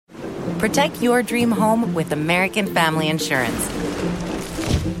Protect your dream home with American Family Insurance.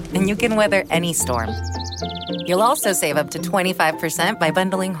 And you can weather any storm. You'll also save up to 25% by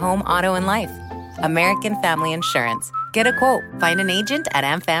bundling home, auto, and life. American Family Insurance. Get a quote. Find an agent at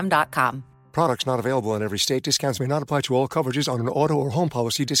amfam.com. Products not available in every state. Discounts may not apply to all coverages on an auto or home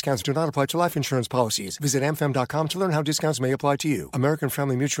policy. Discounts do not apply to life insurance policies. Visit amfam.com to learn how discounts may apply to you. American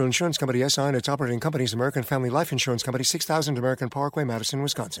Family Mutual Insurance Company, SI, and its operating companies, American Family Life Insurance Company, 6000 American Parkway, Madison,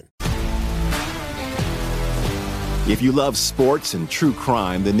 Wisconsin. If you love sports and true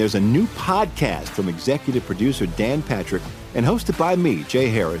crime, then there's a new podcast from executive producer Dan Patrick and hosted by me, Jay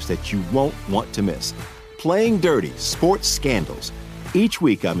Harris, that you won't want to miss. Playing Dirty: Sports Scandals. Each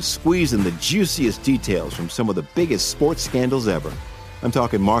week, I'm squeezing the juiciest details from some of the biggest sports scandals ever. I'm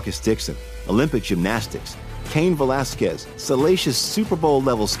talking Marcus Dixon, Olympic gymnastics, Cain Velasquez, salacious Super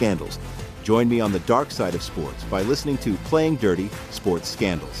Bowl-level scandals. Join me on the dark side of sports by listening to Playing Dirty: Sports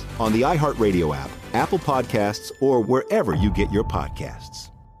Scandals on the iHeartRadio app, Apple Podcasts, or wherever you get your podcasts.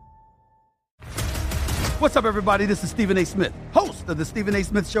 What's up, everybody? This is Stephen A. Smith, host of the Stephen A.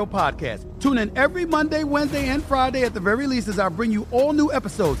 Smith Show podcast. Tune in every Monday, Wednesday, and Friday at the very least as I bring you all new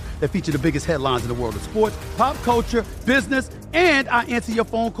episodes that feature the biggest headlines in the world of sports, pop culture, business, and I answer your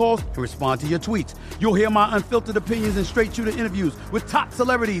phone calls and respond to your tweets. You'll hear my unfiltered opinions and straight-shooter interviews with top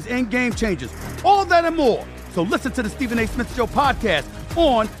celebrities and game changers. All of that and more. So listen to the Stephen A. Smith Show podcast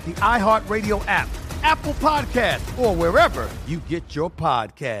on the iHeartRadio app, Apple Podcasts, or wherever you get your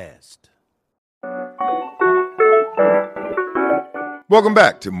podcast. Welcome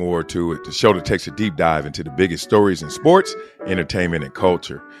back to More to It, the show that takes a deep dive into the biggest stories in sports, entertainment, and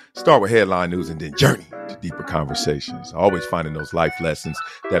culture. Start with headline news and then journey to deeper conversations. Always finding those life lessons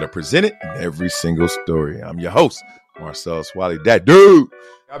that are presented in every single story. I'm your host, Marcel Swally, that dude.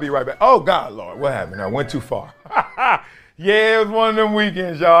 I'll be right back. Oh, God, Lord, what happened? I went too far. Yeah, it was one of them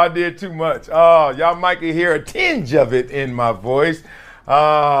weekends, y'all. I did too much. Oh, y'all might hear a tinge of it in my voice.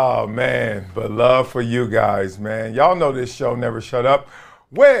 Oh, man, but love for you guys, man. Y'all know this show, Never Shut Up,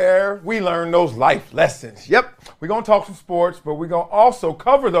 where we learn those life lessons. Yep, we're going to talk some sports, but we're going to also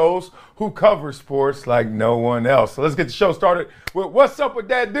cover those who cover sports like no one else. So let's get the show started with what's up with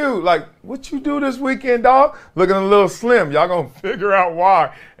that dude? Like, what you do this weekend, dog? Looking a little slim. Y'all going to figure out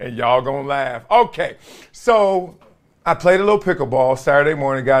why, and y'all going to laugh. Okay, so I played a little pickleball Saturday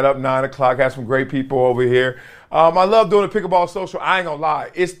morning, got up 9 o'clock, had some great people over here. I love doing the pickleball social. I ain't gonna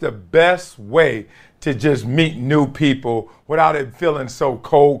lie, it's the best way to just meet new people without it feeling so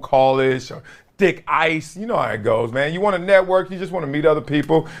cold callish or thick ice. You know how it goes, man. You want to network, you just want to meet other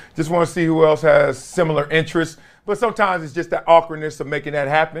people, just want to see who else has similar interests. But sometimes it's just that awkwardness of making that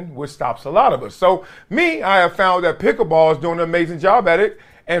happen, which stops a lot of us. So me, I have found that pickleball is doing an amazing job at it.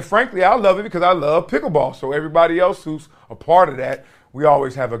 And frankly, I love it because I love pickleball. So everybody else who's a part of that, we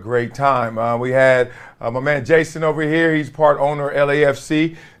always have a great time. We had my man Jason over here. He's part owner of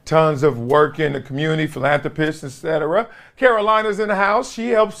LAFC. Tons of work in the community, philanthropist, etc. Carolina's in the house. She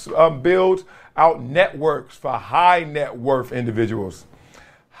helps build out networks for high net worth individuals.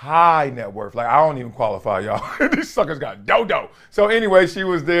 High net worth. Like, I don't even qualify, y'all. These suckers got dodo. So anyway, she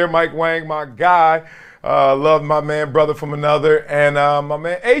was there. Mike Wang, my guy. Love my man, brother from another. And my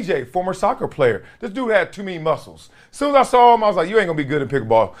man AJ, former soccer player. This dude had too many muscles. As soon as I saw him, I was like, you ain't going to be good at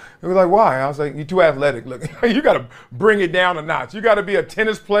pickleball. He was like, why? I was like, you're too athletic. Look, you got to bring it down a notch. You got to be a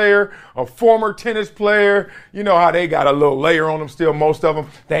tennis player, a former tennis player. You know how they got a little layer on them still, most of them.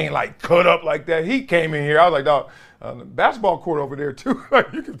 They ain't like cut up like that. He came in here. I was like, dog, basketball court over there too.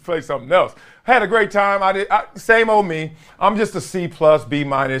 You can play something else. Had a great time. Same old me. I'm just a C+, B-.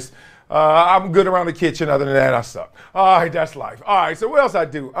 I'm good around the kitchen. Other than that, I suck. All right, that's life. All right, so what else I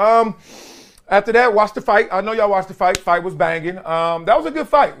do? After that, watched the fight. I know y'all watched the fight. Fight was banging. That was a good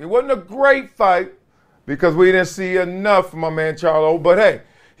fight. It wasn't a great fight because we didn't see enough from my man Charlo. But hey,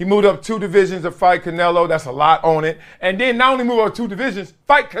 he moved up 2 divisions to fight Canelo. That's a lot on it. And then not only move up 2 divisions,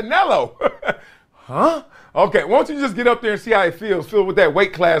 fight Canelo. Huh? Okay, why don't you just get up there and see how it feels? Feel what that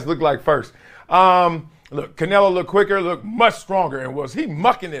weight class looked like first. Look, Canelo looked quicker, looked much stronger. And was he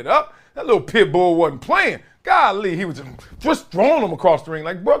mucking it up? That little pit bull wasn't playing. Golly, he was just throwing him across the ring.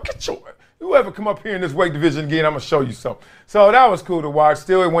 Like, bro, get your... You ever come up here in this weight division again, I'm going to show you something. So that was cool to watch.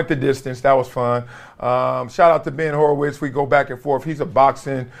 Still, it went the distance. That was fun. Shout out to Ben Horowitz. We go back and forth. He's a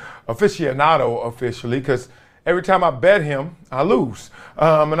boxing aficionado officially because every time I bet him, I lose.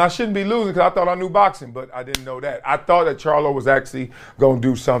 And I shouldn't be losing because I thought I knew boxing, but I didn't know that. I thought that Charlo was actually going to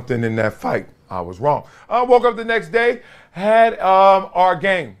do something in that fight. I was wrong. I woke up the next day, had our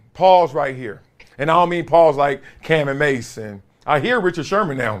game. Pause right here. And I don't mean pause like Cam and Mace and I hear Richard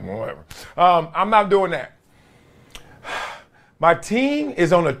Sherman now, whatever. I'm not doing that. My team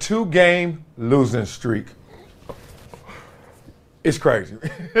is on a 2-game losing streak. It's crazy.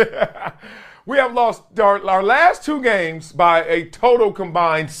 We have lost our last 2 games by a total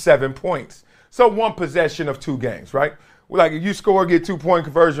combined 7 points. So 1 possession of 2 games, right? Like if you score, get 2-point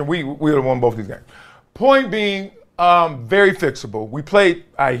conversion, we would have won both these games. Point being, very fixable. We played,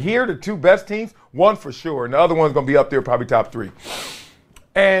 I hear, the 2 best teams, one for sure, and the other one's going to be up there, probably top 3.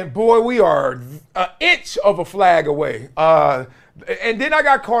 And boy, we are an inch of a flag away. And then I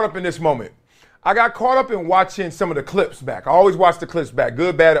got caught up in this moment. I got caught up in watching some of the clips back. I always watch the clips back,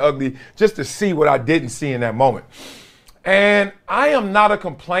 good, bad, or ugly, just to see what I didn't see in that moment. And I am not a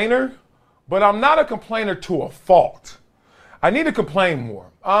complainer, but I'm not a complainer to a fault. I need to complain more.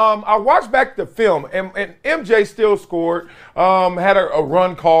 I watched back the film, and MJ still scored, had a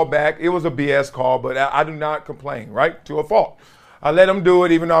run call back. It was a BS call, but I do not complain, right, to a fault. I let him do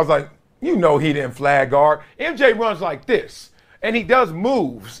it, even though I was like, he didn't flag guard. MJ runs like this. And he does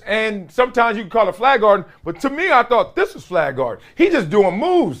moves. And sometimes you can call it flag guard, but to me, I thought this was flag guard. He just doing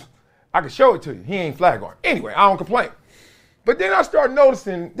moves. I can show it to you. He ain't flag guard. Anyway, I don't complain. But then I started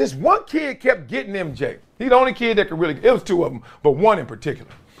noticing this one kid kept getting MJ. He's the only kid that could really, it was 2 of them, but one in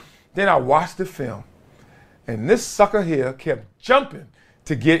particular. Then I watched the film, and this sucker here kept jumping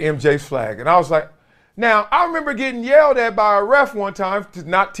to get MJ's flag. And I was like, now, I remember getting yelled at by a ref one time to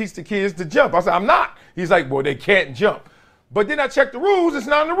not teach the kids to jump. I said, I'm not. He's like, well, they can't jump. But then I checked the rules. It's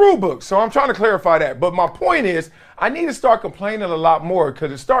not in the rule book. So I'm trying to clarify that. But my point is, I need to start complaining a lot more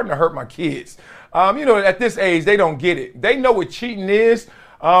because it's starting to hurt my kids. At this age, they don't get it. They know what cheating is.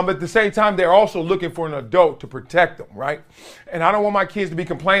 At the same time, they're also looking for an adult to protect them, right? And I don't want my kids to be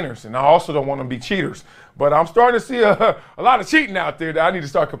complainers, and I also don't want them to be cheaters. But I'm starting to see a lot of cheating out there that I need to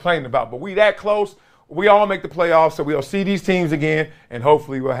start complaining about. But we that close. We all make the playoffs, so we'll see these teams again, and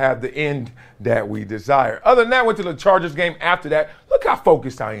hopefully we'll have the end that we desire. Other than that, went to the Chargers game after that. Look how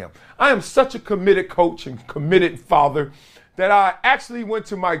focused I am. I am such a committed coach and committed father that I actually went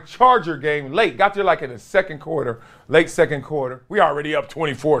to my Charger game late. Got there like in the second quarter, late second quarter. We already up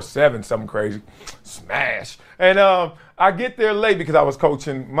 24-7, something crazy. Smash. And I get there late because I was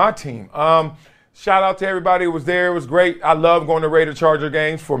coaching my team. Shout out to everybody who was there. It was great. I love going to Raider Charger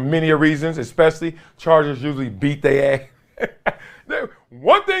games for many reasons, especially Chargers usually beat their ass.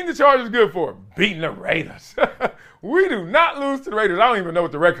 One thing the Chargers good for, beating the Raiders. We do not lose to the Raiders. I don't even know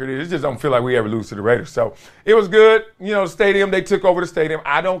what the record is. It just don't feel like we ever lose to the Raiders. So it was good. The stadium, they took over the stadium.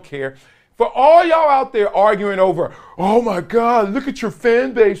 I don't care. For all y'all out there arguing over, oh my God, look at your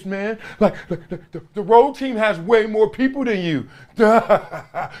fan base, man. Like the road team has way more people than you.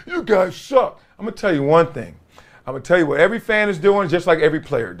 You guys suck. I'm going to tell you one thing. I'm going to tell you what every fan is doing, just like every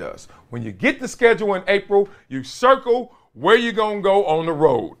player does. When you get the schedule in April, you circle where you're going to go on the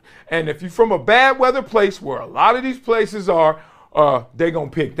road. And if you're from a bad weather place where a lot of these places are, they're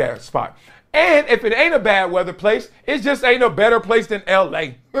going to pick that spot. And if it ain't a bad weather place, it just ain't a better place than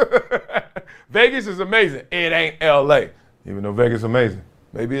L.A. Vegas is amazing. It ain't L.A. Even though Vegas is amazing.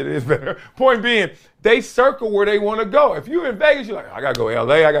 Maybe it is better. Point being, they circle where they want to go. If you're in Vegas, you're like, I got to go to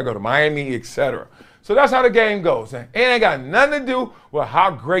L.A., I got to go to Miami, etc. So that's how the game goes. And it ain't got nothing to do with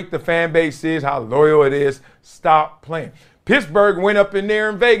how great the fan base is, how loyal it is. Stop playing. Pittsburgh went up in there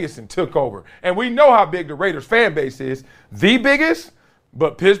in Vegas and took over. And we know how big the Raiders fan base is. The biggest,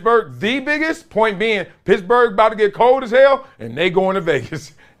 but Pittsburgh, the biggest. Point being, Pittsburgh about to get cold as hell, and they going to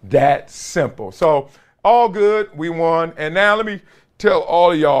Vegas. That simple. So all good. We won. And now let me tell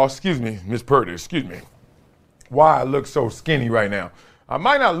all of y'all, excuse me, Miss Purdy, excuse me, why I look so skinny right now. I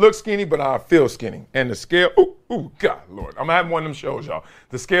might not look skinny, but I feel skinny. And the scale, God, Lord, I'm having one of them shows, y'all.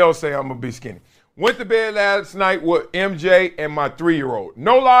 The scales say I'm going to be skinny. Went to bed last night with MJ and my 3-year-old.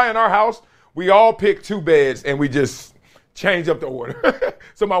 No lie, in our house, we all picked 2 beds, and we just changed up the order.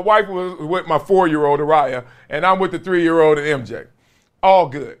 So my wife was with my 4-year-old, Araya, and I'm with the 3-year-old and MJ. All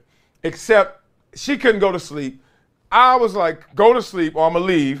good, except she couldn't go to sleep. I was like, go to sleep or I'm going to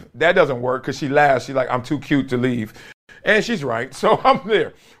leave. That doesn't work because she laughs. She's like, I'm too cute to leave. And she's right. So I'm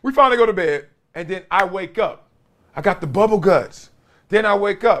there. We finally go to bed. And then I wake up. I got the bubble guts. Then I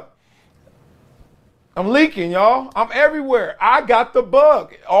wake up. I'm leaking, y'all. I'm everywhere. I got the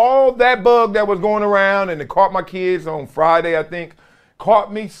bug. All that bug that was going around and it caught my kids on Friday, I think,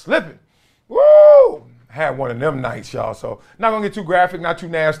 caught me slipping. Woo! Had one of them nights, y'all. So not going to get too graphic, not too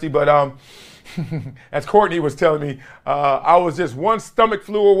nasty, but as Courtney was telling me, I was just one stomach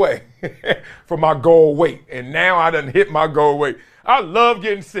flu away from my goal weight. And now I done hit my goal weight. I love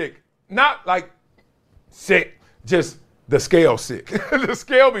getting sick. Not like sick, just the scale sick. The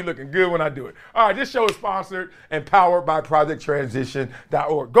scale be looking good when I do it. All right, this show is sponsored and powered by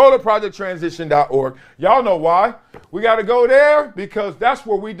ProjectTransition.org. Go to ProjectTransition.org. Y'all know why. We got to go there because that's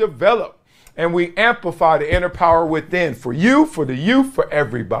where we develop and we amplify the inner power within for you, for the youth, for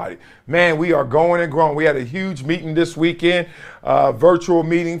everybody. Man, we are going and growing. We had a huge meeting this weekend, virtual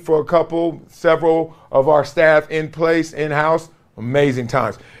meeting for several of our staff in place, in-house. Amazing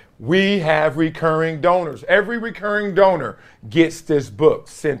times. We have recurring donors. Every recurring donor gets this book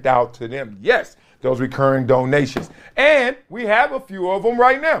sent out to them. Yes, those recurring donations. And we have a few of them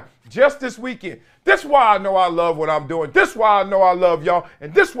right now, just this weekend. This is why I know I love what I'm doing. This is why I know I love y'all.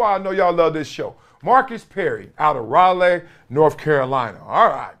 And this is why I know y'all love this show. Marcus Perry out of Raleigh, North Carolina. All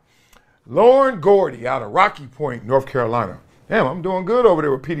right. Lauren Gordy out of Rocky Point, North Carolina. Damn, I'm doing good over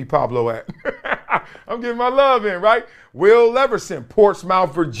there with Petey Pablo at. I'm getting my love in, right? Will Leverson,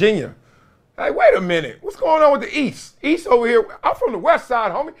 Portsmouth, Virginia. Hey, wait a minute. What's going on with the East? East over here. I'm from the West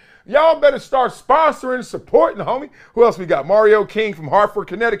Side, homie. Y'all better start sponsoring and supporting, homie. Who else we got? Mario King from Hartford,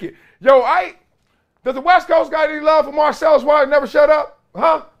 Connecticut. Yo, does the West Coast got any love for Marcellus White? Never shut up?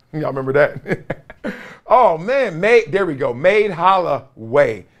 Huh? Y'all remember that? Oh, man. There we go. Made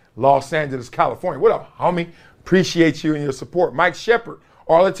Holloway, Los Angeles, California. What up, homie? Appreciate you and your support. Mike Shepard,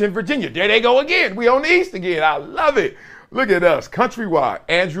 Arlington, Virginia. There they go again. We on the East again. I love it. Look at us. Countrywide.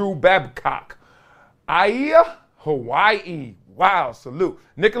 Andrew Babcock. Aiea, Hawaii. Wow, salute.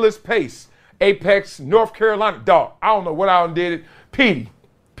 Nicholas Pace, Apex, North Carolina. Dog, I don't know what I done did.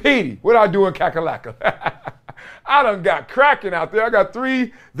 Petey, what I do in Kakalaka? I done got cracking out there. I got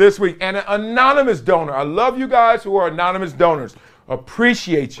 3 this week. And an anonymous donor. I love you guys who are anonymous donors.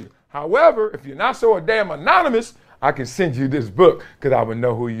 Appreciate you. However, if you're not so damn anonymous, I can send you this book because I would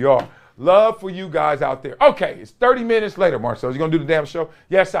know who you are. Love for you guys out there. Okay, it's 30 minutes later, Marcel. You going to do the damn show?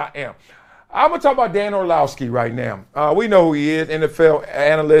 Yes, I am. I'm going to talk about Dan Orlovsky right now. We know who he is, NFL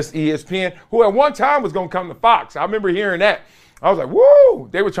analyst, ESPN, who at one time was going to come to Fox. I remember hearing that. I was like, woo,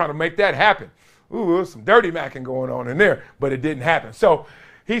 they were trying to make that happen. Ooh, there was some dirty macking going on in there, but it didn't happen. So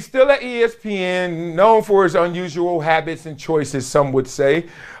he's still at ESPN, known for his unusual habits and choices, some would say.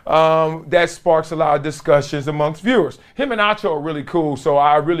 That sparks a lot of discussions amongst viewers. Him and Acho are really cool, so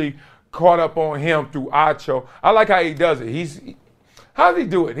I really caught up on him through Acho. I like how he does it. How does he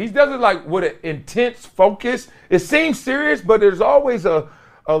do it? He does it like with an intense focus. It seems serious, but there's always a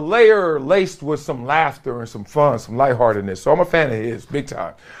layer laced with some laughter and some fun, some lightheartedness. So I'm a fan of his, big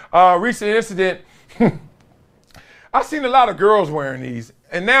time. Recent incident, I've seen a lot of girls wearing these,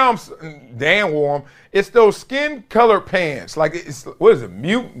 and now Dan wore them. It's those skin-colored pants, like what is it,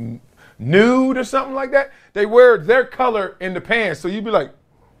 mutant nude or something like that? They wear their color in the pants, so you'd be like,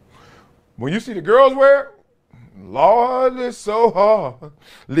 when you see the girls wear it, Lord, it's so hard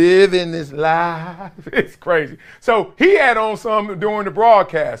living this life. It's crazy. So he had on some during the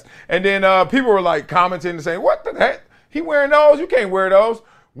broadcast, and then people were like commenting and saying, what the heck? He wearing those? You can't wear those.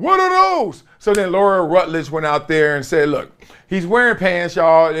 What are those? So then Laura Rutledge went out there and said, look, he's wearing pants,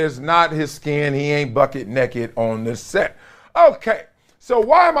 y'all. It's not his skin. He ain't bucket naked on this set. Okay, so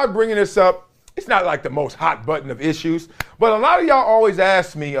why am I bringing this up? It's not like the most hot button of issues, but a lot of y'all always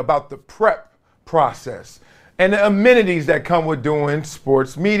ask me about the prep process and the amenities that come with doing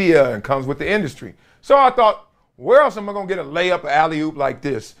sports media and comes with the industry. So I thought, where else am I going to get a layup, alley-oop like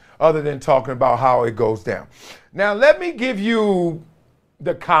this other than talking about how it goes down? Now, let me give you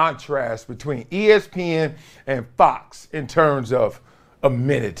the contrast between ESPN and Fox in terms of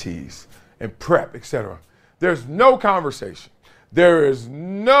amenities and prep, etc. There's no conversation. There is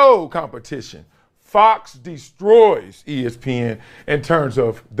no competition. Fox destroys ESPN in terms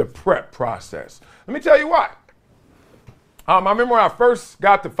of the prep process. Let me tell you why. I remember when I first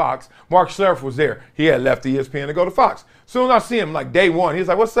got to Fox, Mark Schlereth was there. He had left ESPN to go to Fox. Soon as I see him, like day one, he's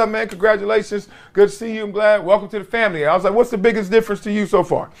like, what's up, man? Congratulations. Good to see you. I'm glad. Welcome to the family. I was like, what's the biggest difference to you so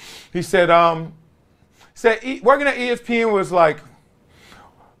far? He said working at ESPN was like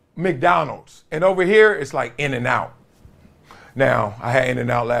McDonald's. And over here, it's like In-N-Out. Now, I had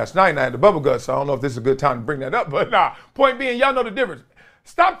In-N-Out last night, and I had the bubble guts, so I don't know if this is a good time to bring that up. But nah, point being, y'all know the difference.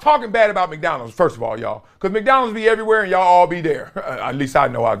 Stop talking bad about McDonald's, first of all, y'all. Because McDonald's be everywhere, and y'all all be there. At least I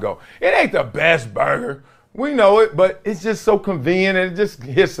know I go. It ain't the best burger. We know it, but it's just so convenient, and it just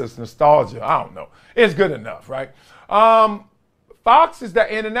hits us nostalgia. I don't know. It's good enough, right? Fox is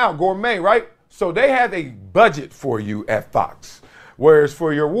that In-N-Out gourmet, right? So they have a budget for you at Fox. Whereas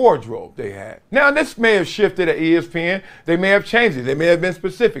for your wardrobe, they had. Now, this may have shifted at ESPN. They may have changed it. They may have been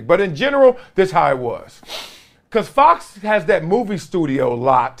specific. But in general, this is how it was. Because Fox has that movie studio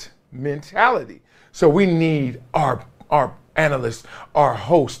lot mentality. So we need our analysts, our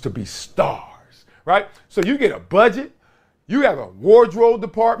hosts to be stars, right? So you get a budget. You have a wardrobe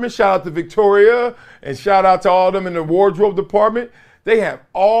department. Shout out to Victoria and shout out to all of them in the wardrobe department. They have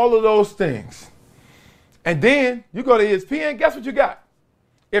all of those things. And then you go to ESPN, guess what you got?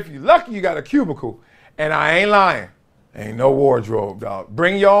 If you're lucky, you got a cubicle. And I ain't lying. Ain't no wardrobe, dog.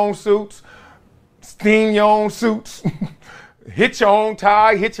 Bring your own suits. Steam your own suits. Hit your own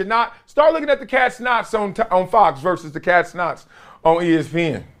tie. Hit your knot. Start looking at the cat's knots on Fox versus the cat's knots on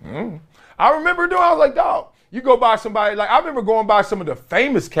ESPN. I remember doing, I was like, dog. You go by somebody, like I remember going by some of the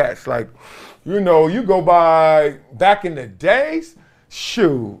famous cats, like, you go by back in the days,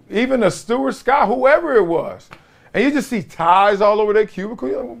 shoot, even a Stuart Scott, whoever it was. And you just see ties all over their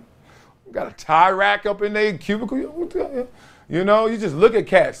cubicle. Got a tie rack up in their cubicle. You just look at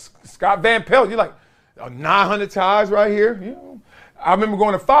cats. Scott Van Pelt, you're like, 900 ties right here. I remember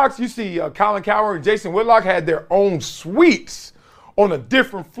going to Fox, you see Colin Cowherd and Jason Whitlock had their own suites on a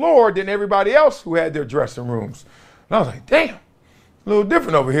different floor than everybody else who had their dressing rooms. And I was like, damn, a little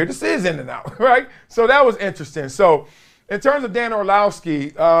different over here. This is in and out, right? So that was interesting. So in terms of Dan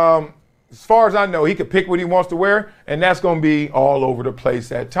Orlovsky, as far as I know, he could pick what he wants to wear, and that's going to be all over the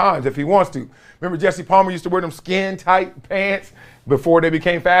place at times if he wants to. Remember Jesse Palmer used to wear them skin-tight pants before they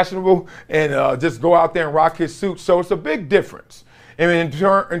became fashionable and just go out there and rock his suit. So it's a big difference in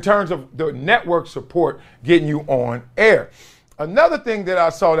terms of the network support getting you on air. Another thing that I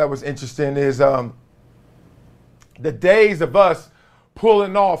saw that was interesting is the days of us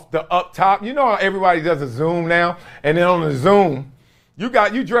pulling off the up top. You know how everybody does a Zoom now? And then on the Zoom, you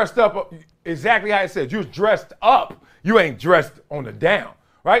dressed up exactly how it says. You're dressed up. You ain't dressed on the down,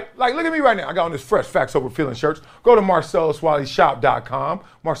 right? Like, look at me right now. I got on this fresh Facts Over Feeling shirts. Go to MarcellusWileyShop.com,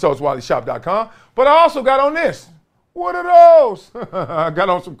 MarcellusWileyShop.com. But I also got on this. What are those? I got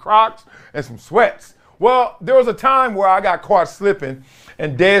on some Crocs and some sweats. Well, there was a time where I got caught slipping,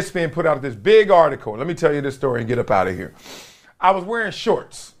 and Deadspin put out this big article. Let me tell you this story and get up out of here. I was wearing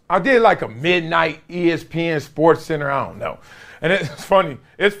shorts. I did like a midnight ESPN Sports Center, I don't know. And it's funny.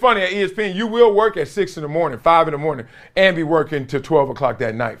 It's funny at ESPN, you will work at 6 in the morning, 5 in the morning, and be working till 12 o'clock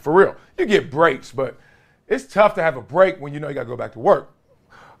that night. For real. You get breaks, but it's tough to have a break when you know you got to go back to work.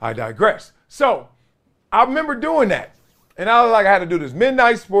 I digress. So I remember doing that. And I was like, I had to do this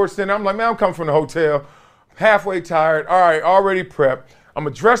midnight Sports Center. I'm like, man, I'm coming from the hotel, halfway tired. All right, already prepped. I'm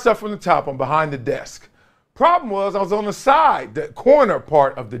going to dress up from the top. I'm behind the desk. Problem was I was on the side, the corner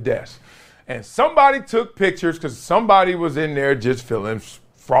part of the desk. And somebody took pictures because somebody was in there just feeling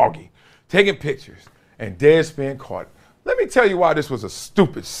froggy, taking pictures. And Deadspin caught it. Let me tell you why this was a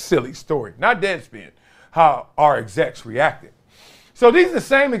stupid, silly story. Not Deadspin, how our execs reacted. So these are the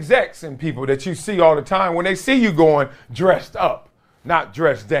same execs and people that you see all the time when they see you going dressed up, not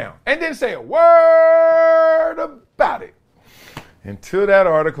dressed down. And didn't say a word about it until that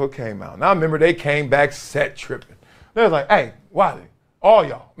article came out. Now I remember they came back set tripping. They was like, hey, Wiley, all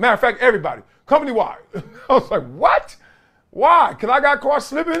y'all. Matter of fact, everybody, company-wide. I was like, what? Why? Because I got caught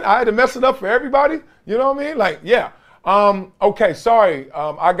slipping? I had to mess it up for everybody? You know what I mean? Like, yeah. Okay, sorry.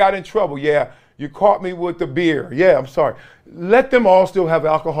 I got in trouble. Yeah. You caught me with the beer. Yeah, I'm sorry. Let them all still have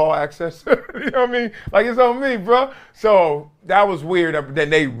alcohol access. You know what I mean? Like, it's on me, bro. So that was weird. Then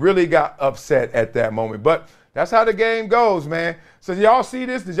they really got upset at that moment. But that's how the game goes, man. So did y'all see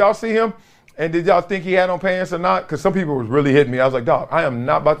this? Did y'all see him? And did y'all think he had on pants or not? Because some people was really hitting me. I was like, dog, I am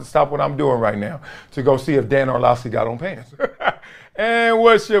not about to stop what I'm doing right now to go see if Dan Orlovsky got on pants. And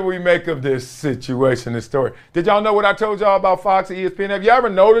what should we make of this situation, this story? Did y'all know what I told y'all about Fox and ESPN? Have you ever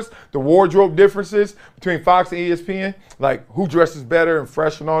noticed the wardrobe differences between Fox and ESPN? Like who dresses better and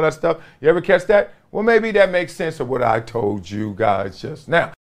fresh and all that stuff? You ever catch that? Well, maybe that makes sense of what I told you guys just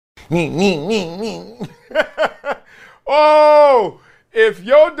now. Oh, if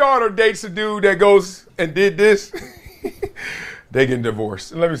your daughter dates a dude that goes and did this, they getting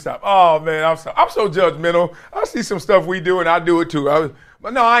divorced. Let me stop. Oh, man, I'm so judgmental. I see some stuff we do, and I do it, too.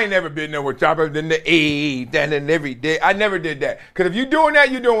 But no, I ain't never been nowhere chopper than the and every day. I never did that. Because if you're doing that,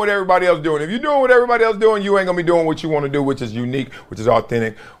 you're doing what everybody else doing. If you're doing what everybody else doing, you ain't going to be doing what you want to do, which is unique, which is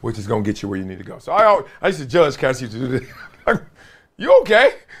authentic, which is going to get you where you need to go. So I used to judge cats used to do this. You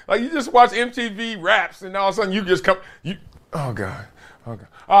okay? Like, you just watch MTV Raps, and all of a sudden you just come. Oh, God. Okay.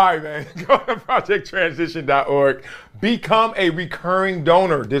 All right, man. Go to projecttransition.org. Become a recurring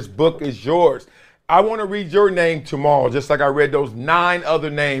donor. This book is yours. I want to read your name tomorrow, just like I read those 9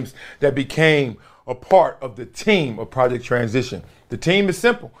 other names that became a part of the team of Project Transition. The team is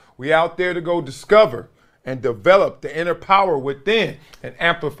simple. We out there to go discover and develop the inner power within and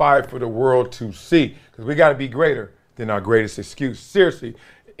amplify it for the world to see. Because we got to be greater than our greatest excuse. Seriously.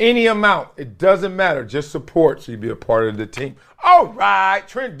 Any amount. It doesn't matter. Just support so you be a part of the team. All right.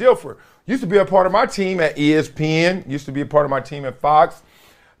 Trent Dilfer used to be a part of my team at ESPN. Used to be a part of my team at Fox.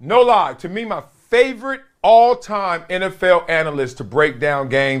 No lie. To me, my favorite all-time NFL analyst to break down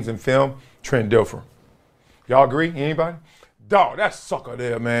games and film, Trent Dilfer. Y'all agree? Anybody? Dog, that sucker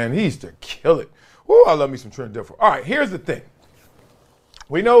there, man. He used to kill it. Woo, I love me some Trent Dilfer. All right, here's the thing.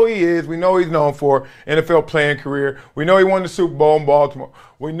 We know who he is. We know he's known for NFL playing career. We know he won the Super Bowl in Baltimore.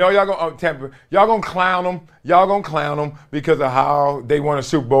 We know y'all gonna clown him. Y'all gonna clown him because of how they won a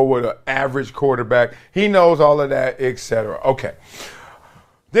Super Bowl with an average quarterback. He knows all of that, etc. Okay.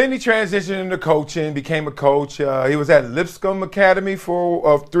 Then he transitioned into coaching, became a coach. He was at Lipscomb Academy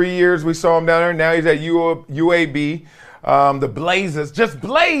for 3 years. We saw him down there. Now he's at UAB, the Blazers. Just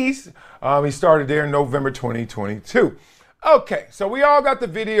Blaze. He started there in November 2022. Okay, so we all got the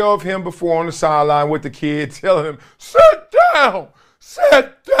video of him before on the sideline with the kids telling him, sit down,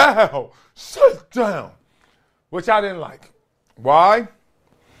 sit down, sit down, which I didn't like. Why?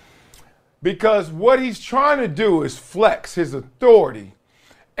 Because what he's trying to do is flex his authority,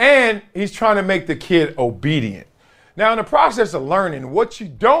 and he's trying to make the kid obedient. Now, in the process of learning, what you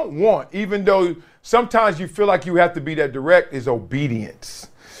don't want, even though sometimes you feel like you have to be that direct, is obedience.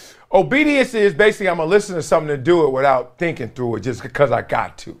 Obedience is basically I'm going to listen to something to do it without thinking through it just because I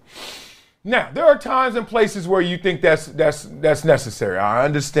got to. Now, there are times and places where you think that's necessary. I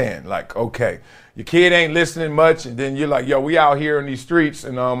understand. Like, okay, your kid ain't listening much, and then you're like, yo, we out here in these streets,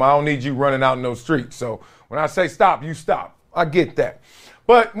 and I don't need you running out in those streets. So when I say stop, you stop. I get that.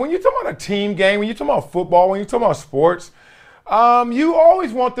 But when you're talking about a team game, when you're talking about football, when you're talking about sports, you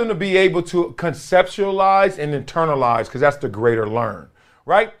always want them to be able to conceptualize and internalize because that's the greater learn,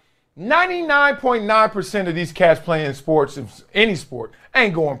 right? 99.9% of these cats playing sports, any sport,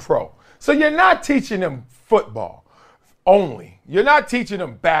 ain't going pro. So you're not teaching them football only. You're not teaching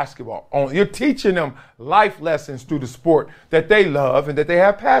them basketball only. You're teaching them life lessons through the sport that they love and that they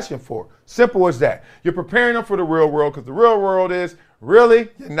have passion for. Simple as that. You're preparing them for the real world because the real world is, really,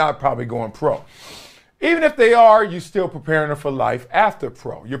 you're not probably going pro. Even if they are, you're still preparing them for life after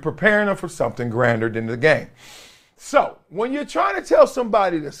pro. You're preparing them for something grander than the game. So when you're trying to tell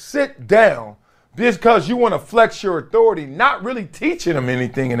somebody to sit down just because you want to flex your authority, not really teaching them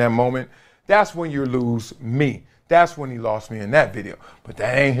anything in that moment, that's when you lose me. That's when he lost me in that video. But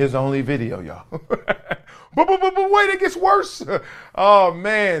that ain't his only video, y'all. But wait, it gets worse. Oh,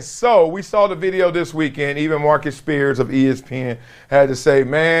 man. So we saw the video this weekend. Even Marcus Spears of ESPN had to say,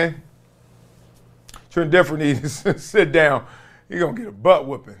 man, Trent Dilfer needs to sit down. You're going to get a butt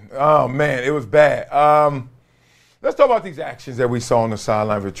whooping. Oh, man, it was bad. Let's talk about these actions that we saw on the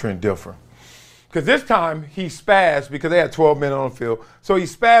sideline with Trent Dilfer. Because this time he spazzed because they had 12 men on the field. So he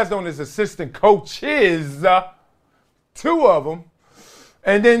spazzed on his assistant coaches, 2 of them,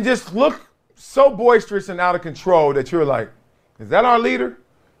 and then just looked so boisterous and out of control that you're like, is that our leader?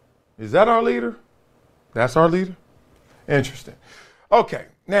 Is that our leader? That's our leader? Interesting. Okay,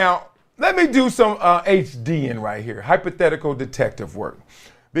 now let me do some HDing right here, hypothetical detective work.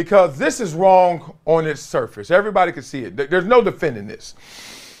 Because this is wrong on its surface. Everybody can see it. There's no defending this.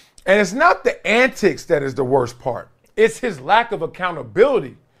 And it's not the antics that is the worst part. It's his lack of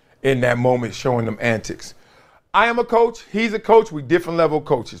accountability in that moment showing them antics. I am a coach. He's a coach. We different level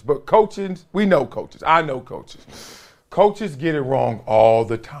coaches. But coaching, we know coaches. I know coaches. Coaches get it wrong all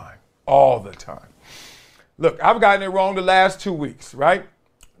the time. All the time. Look, I've gotten it wrong the last 2 weeks, right?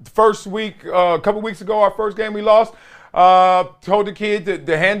 The first week, a couple weeks ago, our first game we lost, told the kid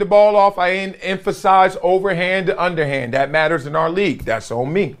to hand the ball off. I emphasize overhand to underhand. That matters in our league. That's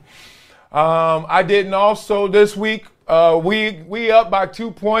on me. I didn't also this week. We up by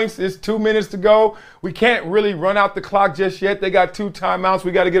 2 points. It's 2 minutes to go. We can't really run out the clock just yet. They got 2 timeouts.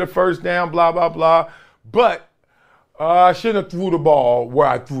 We got to get a first down, blah, blah, blah. But I shouldn't have threw the ball where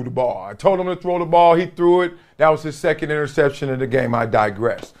I threw the ball. I told him to throw the ball. He threw it. That was his second interception of the game. I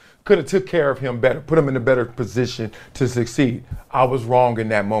digress. Could have took care of him better, put him in a better position to succeed. I was wrong in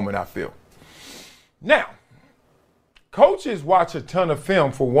that moment, I feel. Now, coaches watch a ton of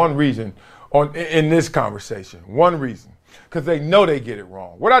film for one reason in this conversation. One reason. Because they know they get it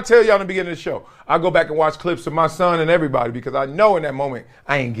wrong. What I tell y'all in the beginning of the show, I go back and watch clips of my son and everybody because I know in that moment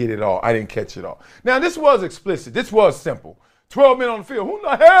I ain't get it all. I didn't catch it all. Now, this was explicit. This was simple. 12 men on the field. Who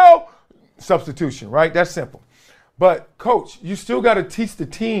the hell? Substitution, right? That's simple. But, coach, you still got to teach the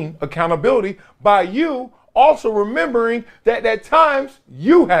team accountability by you also remembering that at times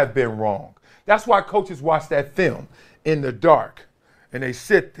you have been wrong. That's why coaches watch that film in the dark, and they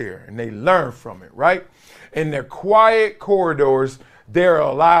sit there and they learn from it, right? In their quiet corridors, they're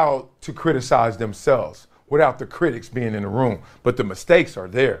allowed to criticize themselves. without the critics being in the room. But the mistakes are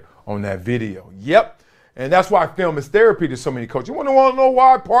there on that video. Yep. And that's why film is therapy to so many coaches. You want to know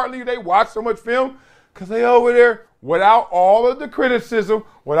why partly they watch so much film? Because they over there without all of the criticism,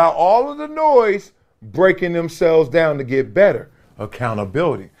 without all of the noise, breaking themselves down to get better.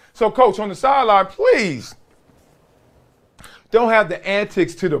 Accountability. So, coach, on the sideline, please don't have the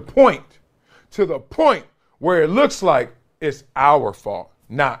antics to the point where it looks like it's our fault,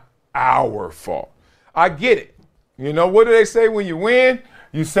 not our fault. I get it. You know, what do they say when you win?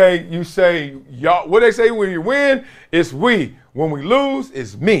 You say, y'all. What do they say when you win? It's we. When we lose,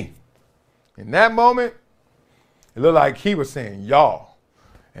 it's me. In that moment, it looked like he was saying y'all.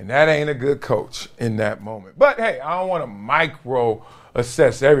 And that ain't a good coach in that moment. But hey, I don't want to micro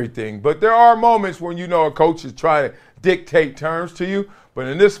assess everything. But there are moments when you know a coach is trying to dictate terms to you. But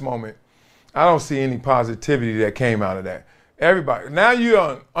in this moment, I don't see any positivity that came out of that. Everybody, now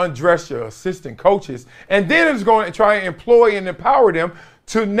you undress your assistant coaches, and then it's going to try and employ and empower them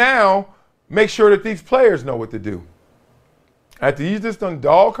to now make sure that these players know what to do. After you just done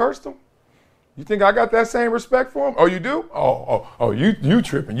dog cursed them, you think I got that same respect for them? Oh, you do? Oh, you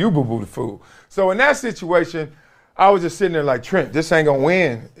tripping. You boo-boo the fool. So in that situation, I was just sitting there like, Trent, this ain't going to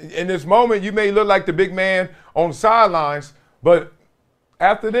win. In this moment, you may look like the big man on the sidelines, but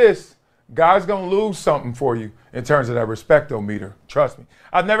after this, God's going to lose something for you in terms of that respect-o-meter. Trust me.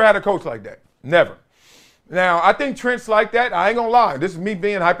 I've never had a coach like that. Never. Now, I think Trent's like that. I ain't going to lie. This is me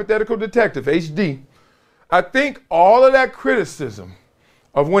being hypothetical detective, HD. I think all of that criticism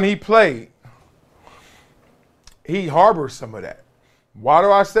of when he played, he harbors some of that. Why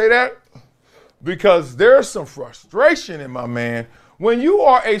do I say that? Because there's some frustration in my man. When you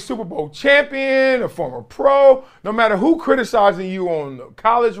are a Super Bowl champion, a former pro, no matter who criticizing you on the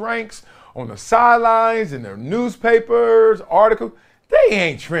college ranks, on the sidelines, in their newspapers, articles, they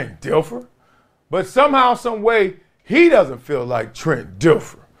ain't Trent Dilfer. But somehow, some way, he doesn't feel like Trent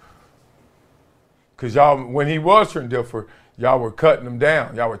Dilfer. Because y'all, when he was Trent Dilfer, y'all were cutting him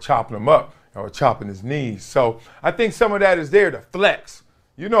down. Y'all were chopping him up. Y'all were chopping his knees. So I think some of that is there to flex.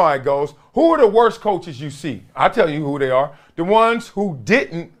 You know how it goes. Who are the worst coaches you see? I'll tell you who they are. The ones who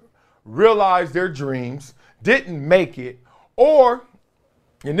didn't realize their dreams, didn't make it, or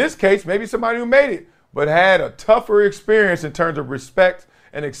in this case, maybe somebody who made it, but had a tougher experience in terms of respect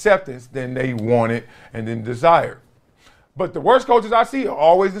and acceptance than they wanted and then desired. But the worst coaches I see are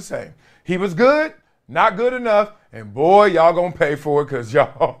always the same. He was good, not good enough, and boy, y'all gonna pay for it because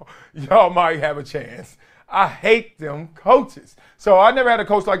y'all might have a chance. I hate them coaches. So I never had a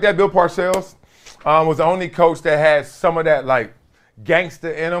coach like that. Bill Parcells was the only coach that had some of that like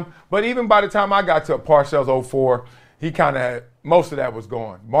gangster in him. But even by the time I got to Parcells 04, he kind of had, most of that was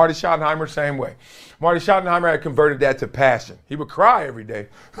gone. Marty Schottenheimer, same way. Marty Schottenheimer had converted that to passion. He would cry every day.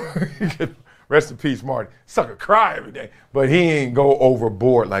 Rest in peace, Marty. Sucker cry every day. But he ain't go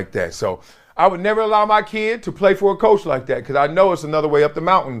overboard like that. So I would never allow my kid to play for a coach like that because I know it's another way up the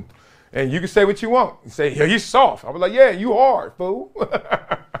mountain. And you can say what you want. You say, yeah, he's soft. I was like, yeah, you hard, fool.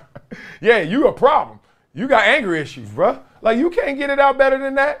 Yeah, you a problem. You got anger issues, bruh. Like, you can't get it out better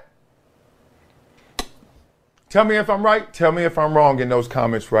than that. Tell me if I'm right. Tell me if I'm wrong in those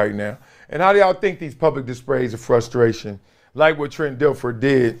comments right now. And how do y'all think these public displays of frustration, like what Trent Dilfer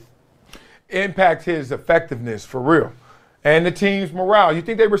did, impact his effectiveness for real? And the team's morale. You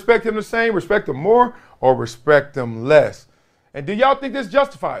think they respect him the same, respect him more, or respect him less? And do y'all think this is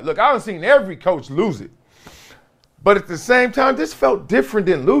justified? Look, I've seen every coach lose it. But at the same time, this felt different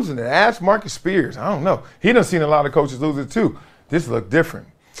than losing it. Ask Marcus Spears. I don't know. He done seen a lot of coaches lose it too. This looked different.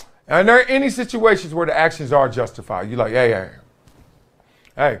 And are there any situations where the actions are justified? You're like, hey,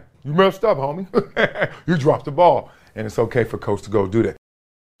 you messed up, homie. You dropped the ball. And it's okay for coach to go do that.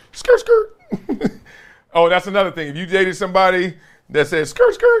 Skirt. Oh, that's another thing. If you dated somebody that says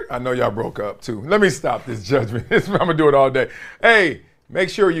skirt, I know y'all broke up too. Let me stop this judgment. I'm going to do it all day. Hey, make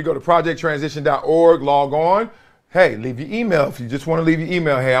sure you go to projecttransition.org, log on. Hey, leave your email. If you just want to leave your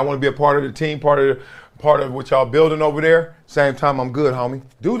email, hey, I want to be a part of the team, part of what y'all building over there. Same time, I'm good, homie.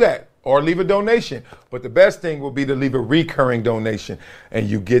 Do that or leave a donation. But the best thing will be to leave a recurring donation. And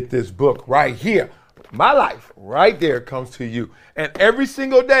you get this book right here. My life right there comes to you. And every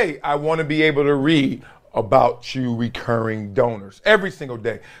single day, I want to be able to read about you recurring donors every single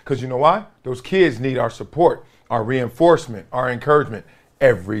day. Because you know why? Those kids need our support, our reinforcement, our encouragement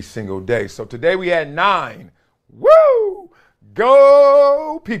every single day. So today we had 9. Woo!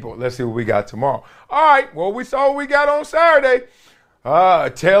 Go people. Let's see what we got tomorrow. All right. Well, we saw what we got on Saturday.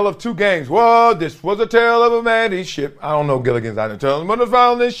 A tale of 2 games. Well, this was a tale of a mighty ship. I don't know Gilligan's Island. Tell them on the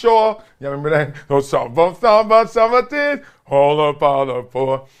violent shore. You remember that? Those songs about summer, hold up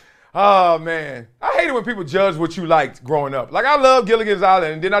for. Oh, man. I hate it when people judge what you liked growing up. Like, I love Gilligan's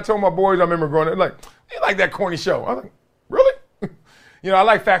Island. And then I told my boys, I remember growing up, like, you like that corny show. I was like, really? I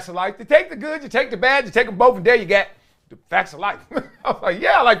like Facts of Life. You take the good, you take the bad, you take them both, and there you got the Facts of Life. I was like,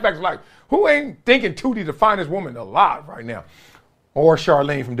 yeah, I like Facts of Life. Who ain't thinking Tootie the finest woman alive right now? Or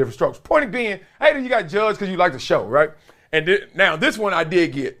Charlene from Different Strokes. Point being, hey, you got judged because you like the show, right? And now this one I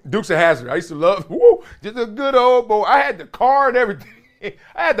did get, Dukes of Hazzard. I used to love, just a good old boy. I had the car and everything.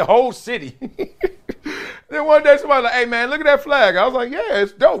 I had the whole city. Then one day somebody was like, hey man, look at that flag. I was like, yeah,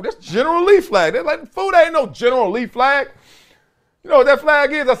 it's dope. That's General Lee flag. They're like, fool, that ain't no General Lee flag. You know what that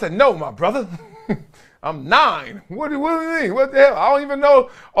flag is? I said, no, my brother. I'm 9. What do you mean? What the hell? I don't even know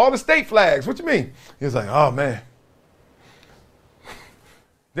all the state flags. What you mean? He was like, oh man.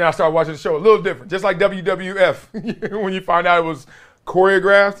 Then I started watching the show a little different, just like WWF. When you find out it was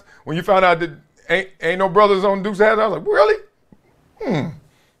choreographed, when you found out that ain't no brothers on Dukes of Hazzard, I was like, really?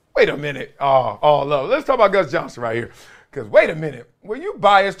 Wait a minute. Oh, love. Let's talk about Gus Johnson right here. Because wait a minute. Were you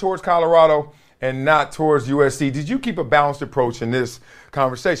biased towards Colorado and not towards USC? Did you keep a balanced approach in this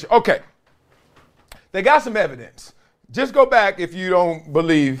conversation? Okay. They got some evidence. Just go back if you don't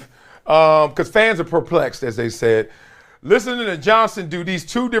believe, because fans are perplexed, as they said. Listening to Johnson do these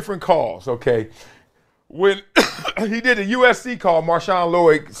 2 different calls, okay? When he did a USC call, Marshawn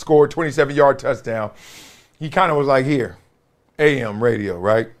Lloyd scored 27-yard touchdown. He kind of was like, here. AM radio,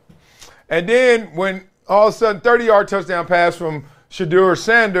 right? And then when all of a sudden 30-yard touchdown pass from Shedeur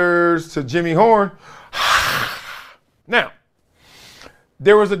Sanders to Jimmy Horn. Now,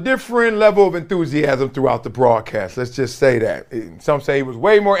 there was a different level of enthusiasm throughout the broadcast. Let's just say that. Some say he was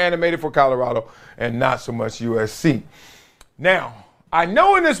way more animated for Colorado and not so much USC. Now, I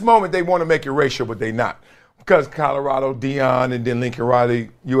know in this moment they want to make it racial, but they not. Because Colorado, Deion, and then Lincoln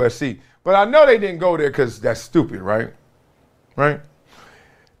Riley, USC. But I know they didn't go there because that's stupid, right? Right?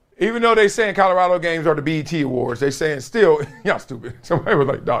 Even though they saying Colorado games are the BET Awards, they saying still, y'all stupid. Somebody was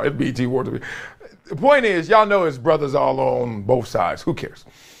like, no, it's BET Awards. The point is, y'all know his brothers all on both sides. Who cares?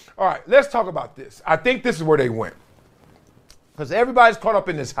 All right, let's talk about this. I think this is where they went. Because everybody's caught up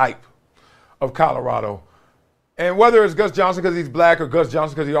in this hype of Colorado. And whether it's Gus Johnson because he's black or Gus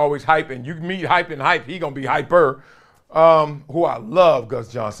Johnson because he always hype, and you meet hype and hype, he going to be hyper, who I love,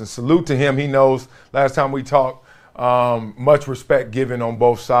 Gus Johnson. Salute to him. He knows last time we talked, much respect given on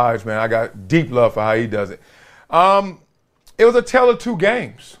both sides, man. I got deep love for how he does it. It was a tale of 2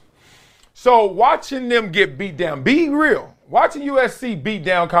 games. So watching them get beat down, be real. Watching USC beat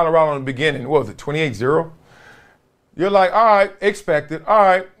down Colorado in the beginning, what was it, 28-0? You're like, all right, expected. All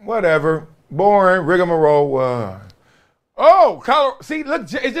right, whatever. Boring, rigmarole. See,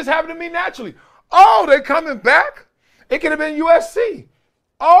 look, it just happened to me naturally. Oh, they coming back? It could have been USC.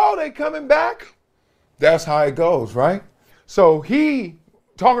 Oh, they coming back? That's how it goes, right? So he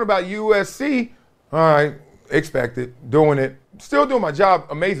talking about USC, all right, expected, doing it. Still doing my job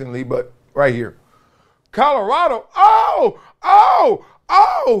amazingly, but right here. Colorado,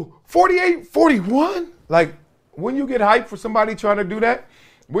 48-41? Like, when you get hyped for somebody trying to do that,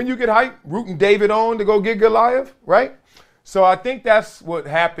 when you get hyped, rooting David on to go get Goliath, right? So I think that's what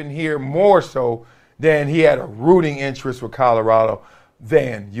happened here more so than he had a rooting interest with Colorado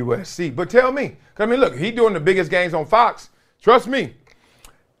than USC. But tell me, I mean, look, he doing the biggest games on Fox. Trust me,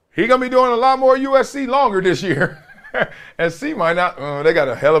 he going to be doing a lot more USC longer this year. SC might not, they got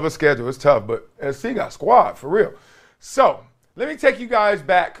a hell of a schedule. It's tough, but SC got squad for real. So let me take you guys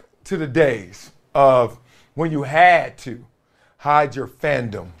back to the days of when you had to hide your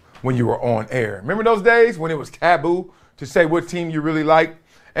fandom when you were on air. Remember those days when it was taboo to say what team you really liked?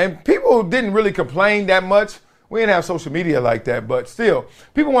 And people didn't really complain that much. We didn't have social media like that, but still,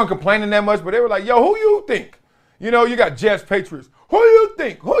 people weren't complaining that much, but they were like, yo, who you think? You know, you got Jets, Patriots. Who you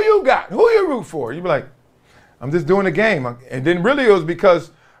think? Who you got? Who you root for? You'd be like, I'm just doing a game. And then really it was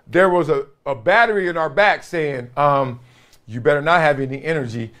because there was a battery in our back saying, you better not have any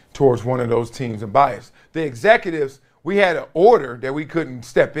energy towards one of those teams and bias. The executives, we had an order that we couldn't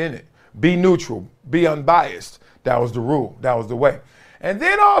step in it. Be neutral, be unbiased. That was the rule. That was the way. And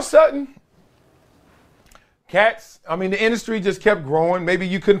then all of a sudden, the industry just kept growing. Maybe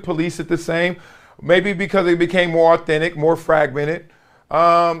you couldn't police it the same. Maybe because it became more authentic, more fragmented.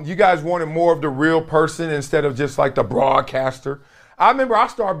 You guys wanted more of the real person instead of just like the broadcaster. I remember I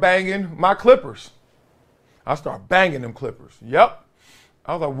started banging my Clippers. I started banging them Clippers. Yep.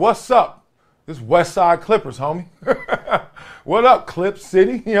 I was like, what's up? This West Side Clippers, homie. What up, Clip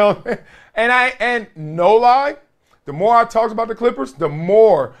City? You know, and no lie, the more I talked about the Clippers, the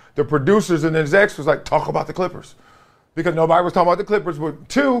more the producers and the execs was like, talk about the Clippers. Because nobody was talking about the Clippers. But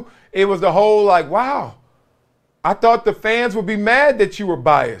 2, it was the whole like, wow, I thought the fans would be mad that you were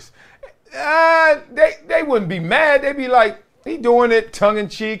biased. They wouldn't be mad. They'd be like, he doing it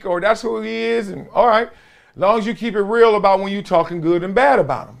tongue-in-cheek, or that's who he is, and all right. As long as you keep it real about when you're talking good and bad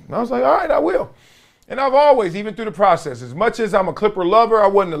about him. And I was like, all right, I will. And I've always, even through the process, as much as I'm a Clipper lover, I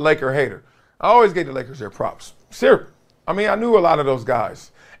wasn't a Laker hater. I always gave the Lakers their props. Seriously. I mean, I knew a lot of those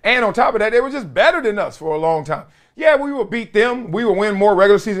guys. And on top of that, they were just better than us for a long time. Yeah, we would beat them. We would win more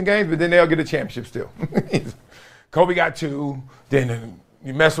regular season games, but then they'll get a championship still. Kobe got 2. Then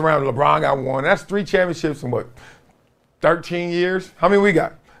you mess around, LeBron got 1. That's 3 championships in 13 years? How many we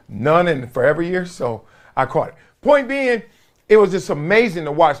got? None in forever years. So I caught it. Point being, it was just amazing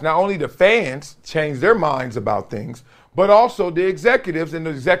to watch. Not only the fans change their minds about things, but also the executives and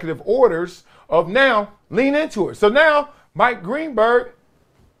the executive orders of now lean into it. So now Mike Greenberg,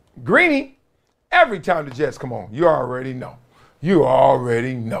 Greeny, every time the Jets come on, you already know. You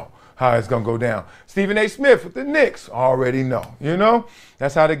already know how it's going to go down. Stephen A. Smith with the Knicks, already know. You know?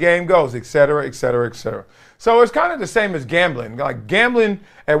 That's how the game goes, et cetera, et cetera, et cetera. So it's kind of the same as gambling. Like gambling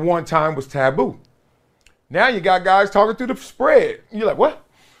at one time was taboo. Now you got guys talking through the spread. You're like, what?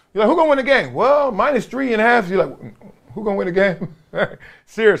 You're like, who going to win the game? Well, -3.5. You're like, who going to win the game?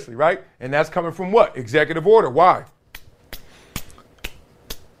 Seriously, right? And that's coming from what? Executive order. Why?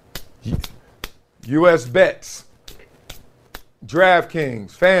 U.S. bets,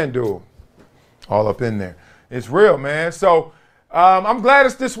 DraftKings, FanDuel, all up in there. It's real, man. So I'm glad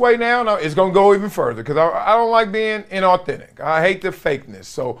it's this way now. Now it's going to go even further because I don't like being inauthentic. I hate the fakeness.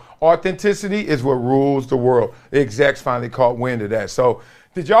 So authenticity is what rules the world. The execs finally caught wind of that. So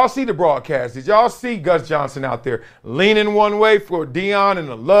did y'all see the broadcast? Did y'all see Gus Johnson out there leaning one way for Deion and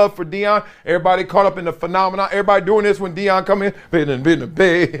the love for Deion? Everybody caught up in the phenomenon. Everybody doing this when Deion come in.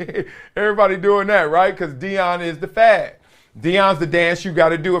 Everybody doing that, right? Because Deion is the fad. Deion's the dance you got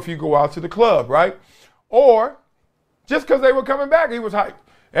to do if you go out to the club, right? Or just because they were coming back, he was hyped.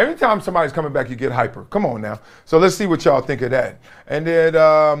 Every time somebody's coming back, you get hyper. Come on now. So let's see what y'all think of that. And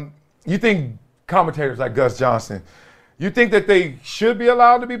then you think commentators like Gus Johnson, you think that they should be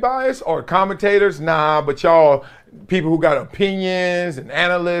allowed to be biased, or commentators? Nah, but y'all, people who got opinions and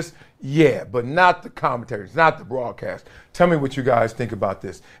analysts, yeah, but not the commentators, not the broadcast. Tell me what you guys think about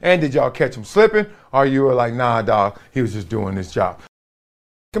this. And did y'all catch him slipping, or you were like, nah, dog, he was just doing his job?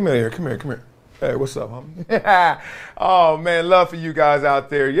 Come here. Hey, what's up, homie? Oh, man, love for you guys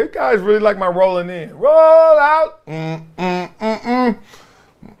out there. You guys really like my rolling in. Roll out.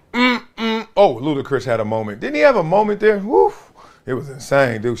 Oh, Ludacris had a moment. Didn't he have a moment there? Woo. It was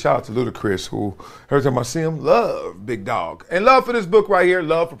insane, dude. Shout out to Ludacris, who every time I see him, love Big Dog. And love for this book right here,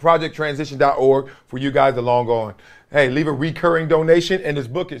 love for projecttransition.org for you guys that long gone. Hey, leave a recurring donation, and this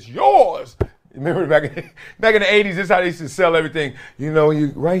book is yours. Remember back in the 80s, this is how they used to sell everything. You know,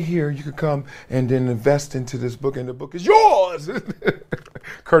 you right here, you could come and then invest into this book, and the book is yours.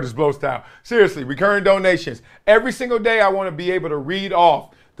 Curtis Blow style. Seriously, recurring donations. Every single day I want to be able to read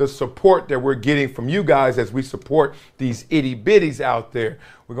off the support that we're getting from you guys as we support these itty bitties out there.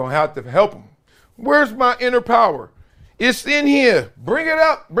 We're going to have to help them. Where's my inner power? It's in here. Bring it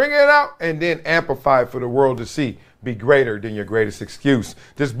up, bring it out, and then amplify it for the world to see. Be greater than your greatest excuse.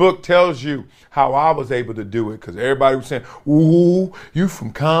 This book tells you how I was able to do it, because everybody was saying, ooh, you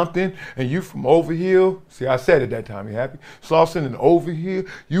from Compton and you from Overhill. See, I said it that time. You happy? Slauson and Overhill.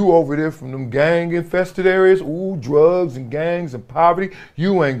 You over there from them gang-infested areas. Ooh, drugs and gangs and poverty.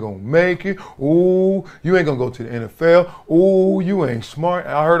 You ain't going to make it. Ooh, you ain't going to go to the NFL. Ooh, you ain't smart.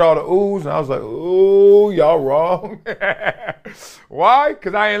 I heard all the oohs, and I was like, ooh, y'all wrong. Why?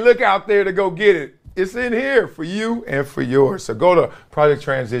 Because I ain't look out there to go get it. It's in here for you and for yours. So go to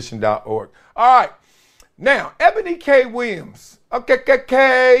projecttransition.org. All right. Now, Eboni K. Williams.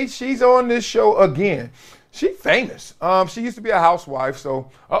 Okay. She's on this show again. She's famous. She used to be a housewife.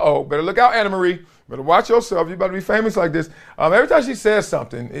 So, better look out, Anna Marie. Better watch yourself. You better be famous like this. Every time she says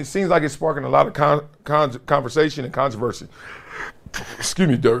something, it seems like it's sparking a lot of conversation and controversy. Excuse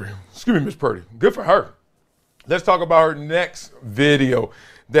me, Dirty. Excuse me, Miss Purdy. Good for her. Let's talk about her next video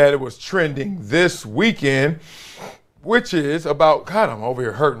that it was trending this weekend, which is about, God, I'm over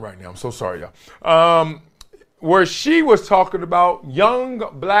here hurting right now. I'm so sorry, y'all. Where she was talking about young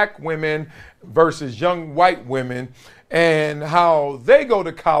black women versus young white women and how they go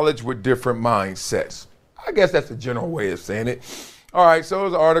to college with different mindsets. I guess that's a general way of saying it. All right, so it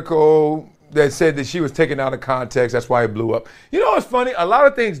was an article that said that she was taken out of context. That's why it blew up. You know what's funny? A lot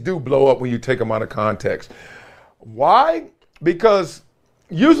of things do blow up when you take them out of context. Why? Because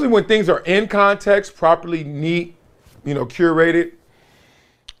usually when things are in context, properly neat, curated,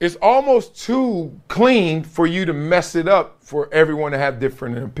 it's almost too clean for you to mess it up for everyone to have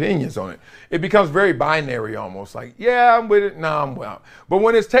different opinions on it. It becomes very binary almost, like, yeah, I'm with it, nah, I'm out. But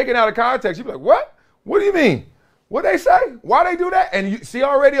when it's taken out of context, you be like, what? What do you mean? What they say? Why they do that? And you see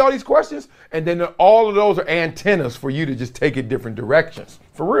already all these questions, and then all of those are antennas for you to just take it different directions,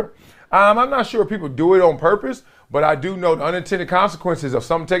 for real. I'm not sure if people do it on purpose, but I do know the unintended consequences of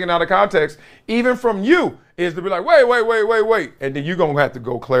something taken out of context, even from you, is to be like, wait. And then you're going to have to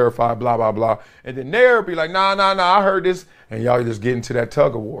go clarify, blah, blah, blah. And then they'll be like, nah, I heard this. And y'all just get into that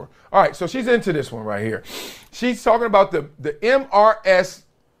tug of war. All right, so she's into this one right here. She's talking about the MRS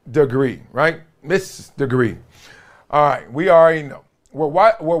degree, right? Miss degree. All right, we already know.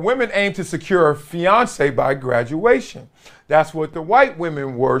 Where women aim to secure a fiance by graduation. That's what the white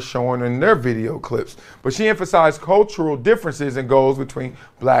women were showing in their video clips. But she emphasized cultural differences and goals between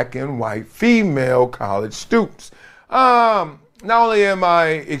black and white female college students. Not only am I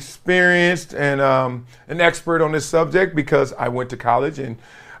experienced and an expert on this subject because I went to college and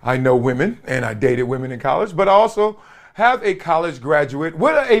I know women and I dated women in college, but I also have a college graduate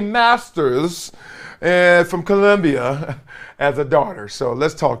with a master's from Columbia as a daughter. So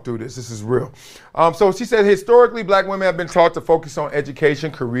let's talk through this. This is real. So she said, historically, black women have been taught to focus on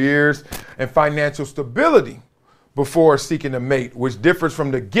education, careers, and financial stability before seeking a mate, which differs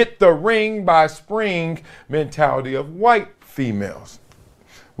from the get the ring by spring mentality of white females.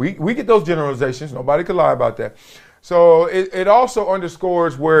 We get those generalizations. Nobody could lie about that. So it also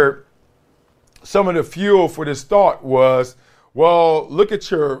underscores where some of the fuel for this thought was, well, look at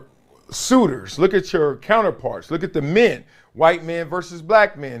your suitors, look at your counterparts, look at the men, white men versus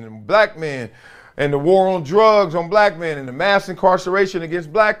black men, and the war on drugs on black men and the mass incarceration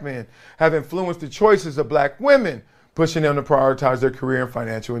against black men have influenced the choices of black women, pushing them to prioritize their career and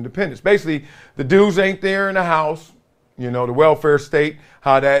financial independence. Basically, the dudes ain't there in the house, the welfare state,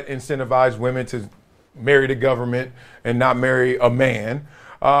 how that incentivized women to marry the government and not marry a man.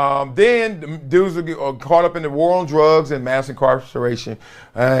 Then the dudes are caught up in the war on drugs and mass incarceration,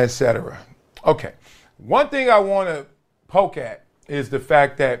 etc. Okay, one thing I want to poke at is the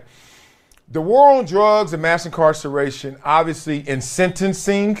fact that the war on drugs and mass incarceration, obviously in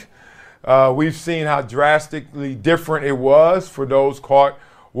sentencing, we've seen how drastically different it was for those caught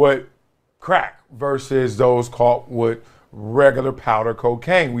with crack versus those caught with regular powder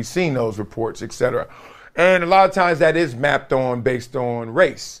cocaine. We've seen those reports, etc. And a lot of times that is mapped on based on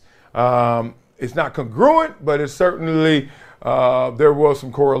race. It's not congruent, but it's certainly, there was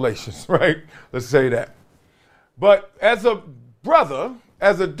some correlations, right? Let's say that. But as a brother,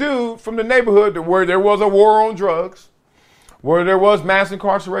 as a dude from the neighborhood where there was a war on drugs, where there was mass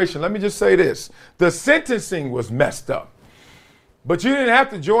incarceration, let me just say this. The sentencing was messed up. But you didn't have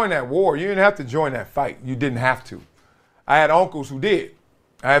to join that war. You didn't have to join that fight. You didn't have to. I had uncles who did.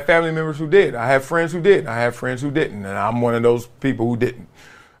 I have family members who did. I have friends who did. I have friends who didn't. And I'm one of those people who didn't.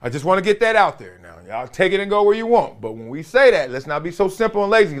 I just want to get that out there now. Y'all take it and go where you want. But when we say that, let's not be so simple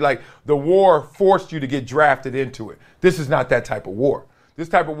and lazy. Like the war forced you to get drafted into it. This is not that type of war. This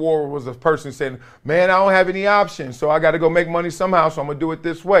type of war was a person saying, man, I don't have any options. So I got to go make money somehow. So I'm going to do it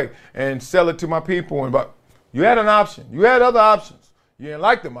this way and sell it to my people. But you had an option. You had other options. You didn't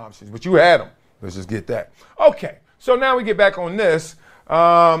like them options, but you had them. Let's just get that. Okay. So now we get back on this.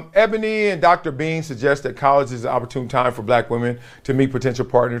 Eboni and Dr. Bean suggest that college is an opportune time for black women to meet potential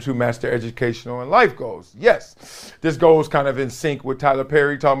partners who match their educational and life goals. Yes, this goes kind of in sync with Tyler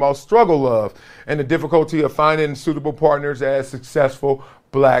Perry talking about struggle love and the difficulty of finding suitable partners as successful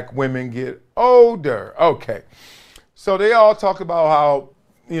black women get older. Okay, so they all talk about how,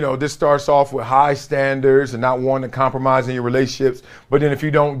 this starts off with high standards and not wanting to compromise in your relationships. But then if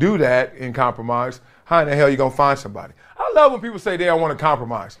you don't do that in compromise, how in the hell are you going to find somebody? I love when people say they don't want to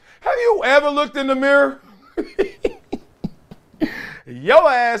compromise. Have you ever looked in the mirror? Your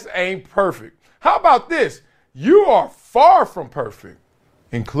ass ain't perfect. How about this? You are far from perfect,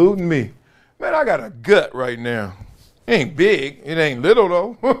 including me. Man, I got a gut right now. It ain't big. It ain't little,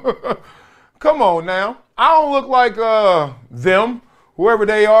 though. Come on now. I don't look like them, whoever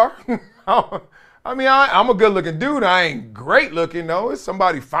they are. I mean, I'm a good-looking dude. I ain't great looking, though. It's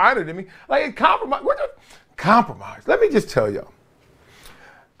somebody finer than me. Like, compromise. Compromise. Let me just tell y'all.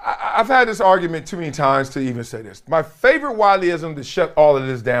 I've had this argument too many times to even say this. My favorite Wileyism to shut all of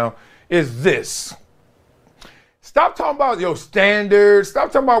this down is this. Stop talking about your standards.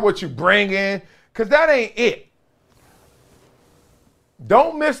 Stop talking about what you bring in, because that ain't it.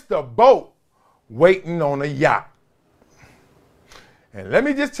 Don't miss the boat waiting on a yacht. And let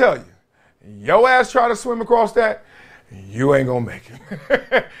me just tell you, your ass try to swim across that, you ain't gonna make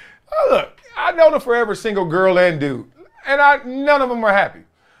it. Look, I know the forever single girl and dude, and none of them are happy.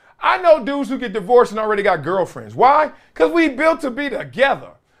 I know dudes who get divorced and already got girlfriends. Why? Because we built to be together.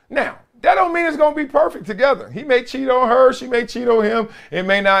 Now, that don't mean it's going to be perfect together. He may cheat on her. She may cheat on him. It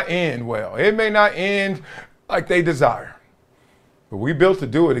may not end well. It may not end like they desire. But we built to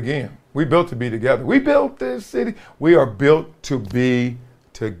do it again. We built to be together. We built this city. We are built to be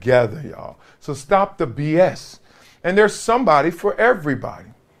together, y'all. So stop the BS. And there's somebody for everybody.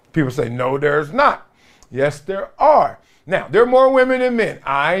 People say, no, there's not. Yes, there are. Now, there are more women than men.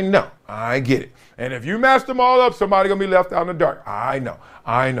 I know. I get it. And if you match them all up, somebody's going to be left out in the dark. I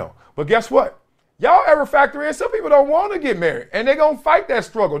know. But guess what? Y'all ever factor in some people don't want to get married, and they're going to fight that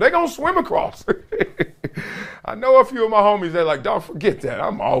struggle. They're going to swim across. I know a few of my homies, they're like, don't forget that.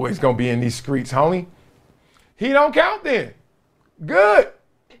 I'm always going to be in these streets, homie. He don't count then. Good.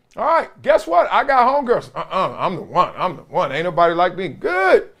 All right, guess what? I got homegirls. I'm the one. Ain't nobody like me.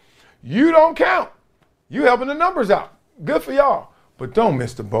 Good. You don't count. You helping the numbers out. Good for y'all. But don't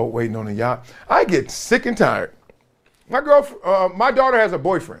miss the boat waiting on the yacht. I get sick and tired. My daughter has a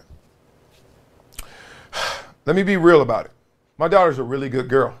boyfriend. Let me be real about it. My daughter's a really good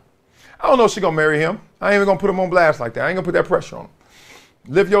girl. I don't know if she's going to marry him. I ain't even going to put him on blast like that. I ain't going to put that pressure on him.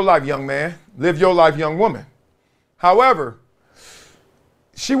 Live your life, young man. Live your life, young woman. However,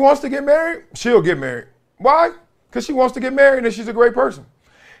 she wants to get married, she'll get married. Why? Because she wants to get married and she's a great person.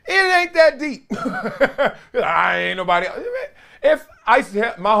 It ain't that deep. I ain't nobody. If I used to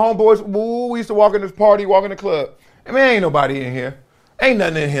have my homeboys, we used to walk in this party, walk in the club. I mean, ain't nobody in here. Ain't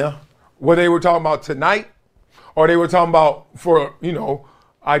nothing in here. What they were talking about tonight, or they were talking about for,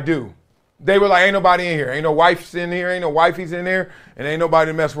 I do. They were like, ain't nobody in here. Ain't no wifes in here. Ain't no wifeys in here. And ain't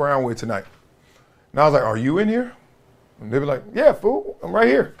nobody to mess around with tonight. And I was like, are you in here? And they were like, yeah, fool, I'm right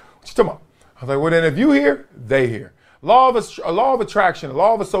here. What you talking about? I was like, well, then if you here, they here. Law of attraction, a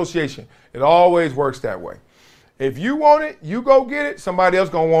law of association, it always works that way. If you want it, you go get it. Somebody else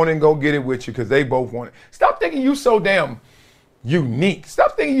gonna want it and go get it with you because they both want it. Stop thinking you so damn unique.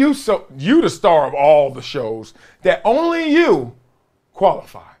 Stop thinking you the star of all the shows, that only you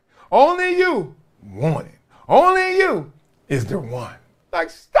qualify. Only you want it. Only you is the one. Like,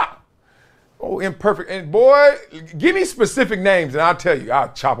 stop. Oh, imperfect. And boy, give me specific names and I'll tell you,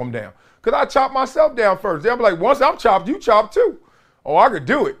 I'll chop them down. Because I chop myself down first. They'll be like, once I'm chopped, you chop too. Oh, I could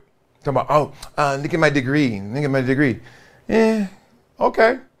do it. Talking about, look at my degree. Look at my degree. Yeah,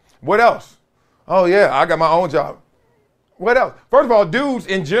 okay. What else? Oh, yeah, I got my own job. What else? First of all, dudes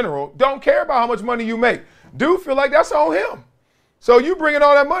in general don't care about how much money you make. Dude feel like that's on him. So you bringing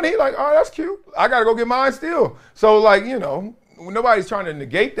all that money, he like, oh, that's cute. I got to go get mine still. So like, nobody's trying to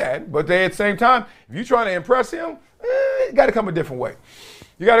negate that. But they, at the same time, if you're trying to impress him, it got to come a different way.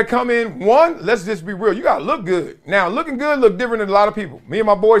 You got to come in, one, let's just be real. You got to look good. Now, looking good look different than a lot of people. Me and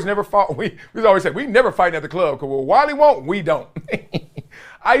my boys never fought. We always say, we never fight at the club because well, Wiley won't, we don't.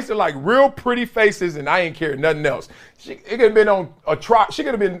 I used to like real pretty faces and I ain't care nothing else. It could have been on a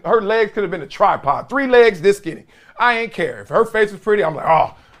her legs could have been a tripod. 3 legs this skinny. I ain't care. If her face was pretty, I'm like,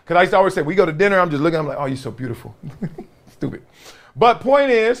 oh. Because I used to always say, we go to dinner, I'm just looking, I'm like, oh, you're so beautiful. Stupid. But point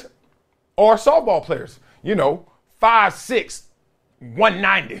is, or softball players, 5'6",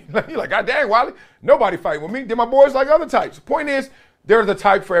 190. You're like, God dang, Wiley, nobody fight with me. Then my boys like other types. Point is, there's a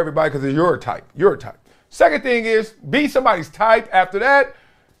type for everybody because you're a type. You're a type. Second thing is, be somebody's type. After that,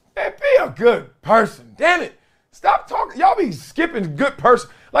 and be a good person. Damn it. Stop talking. Y'all be skipping good person.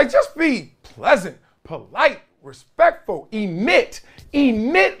 Like, just be pleasant, polite, respectful, emit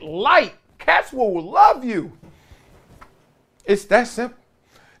light. Cats will love you. It's that simple.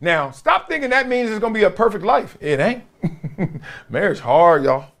 Now, stop thinking that means it's going to be a perfect life. It ain't. Marriage hard,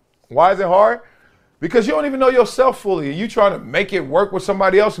 y'all. Why is it hard? Because you don't even know yourself fully. And you trying to make it work with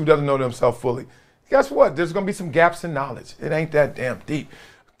somebody else who doesn't know themselves fully. Guess what? There's going to be some gaps in knowledge. It ain't that damn deep.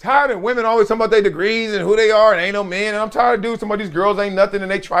 Tired of women always talking about their degrees and who they are and ain't no men. And I'm tired of dudes talking about these girls ain't nothing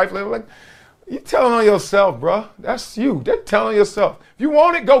and they trifling. Like, you telling on yourself, bro. That's you. They're telling yourself. If you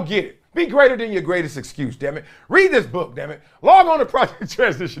want it, go get it. Be greater than your greatest excuse, damn it. Read this book, damn it. Log on to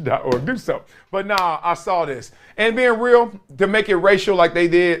projecttransition.org. Do something. But nah, I saw this. And being real, to make it racial like they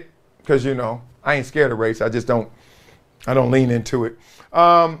did, because, I ain't scared of race. I don't lean into it.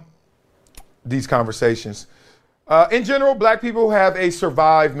 These conversations. In general, black people have a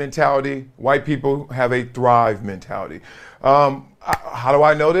survive mentality. White people have a thrive mentality. How do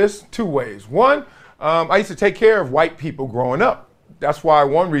I know this? 2 ways. One, I used to take care of white people growing up. That's why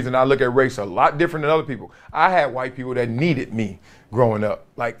one reason I look at race a lot different than other people. I had white people that needed me growing up,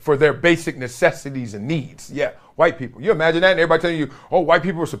 like for their basic necessities and needs. Yeah, white people. You imagine that? And everybody telling you, oh, white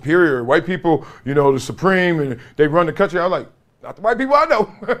people are superior. White people, the supreme, and they run the country. I'm like, not the white people I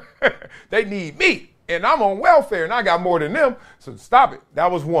know. They need me. and I'm on welfare, and I got more than them. So stop it.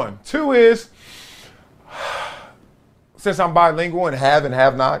 That was one. Two is, since I'm bilingual and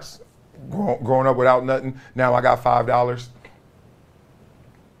have-nots, growing up without nothing, now I got $5.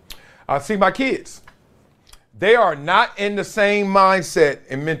 I see my kids. They are not in the same mindset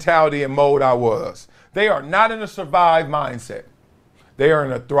and mentality and mode I was. They are not in a survive mindset. They are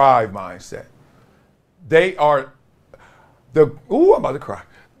in a thrive mindset. They are I'm about to cry.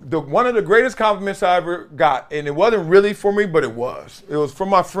 One of the greatest compliments I ever got, and it wasn't really for me, but it was. It was from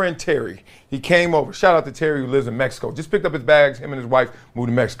my friend Terry. He came over. Shout out to Terry who lives in Mexico. Just picked up his bags. Him and his wife moved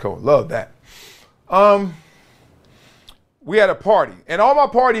to Mexico. Love that. We had a party, and all my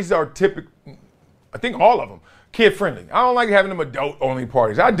parties are typical. I think all of them kid friendly. I don't like having them adult only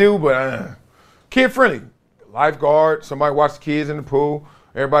parties. I do, but kid friendly. Lifeguard. Somebody watch the kids in the pool.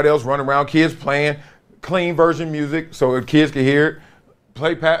 Everybody else run around. Kids playing. Clean version music so the kids can hear it.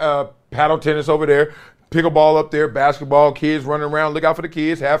 Play paddle tennis over there, pickleball up there, basketball, kids running around, look out for the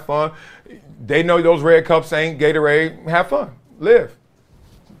kids, have fun. They know those red cups ain't Gatorade, have fun, live.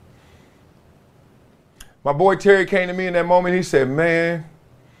 My boy Terry came to me in that moment, he said, man,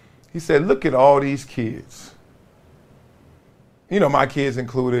 look at all these kids. You know, my kids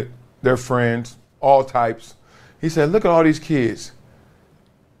included, their friends, all types. He said, look at all these kids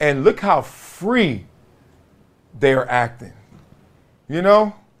and look how free they are acting. You know,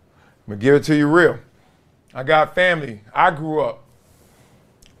 I'm going to give it to you real. I got family. I grew up.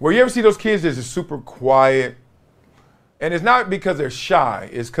 Where you ever see those kids that's just super quiet, and it's not because they're shy.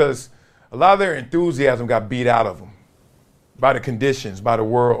 It's because a lot of their enthusiasm got beat out of them by the conditions, by the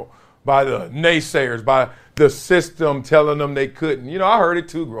world, by the naysayers, by the system telling them they couldn't. You know, I heard it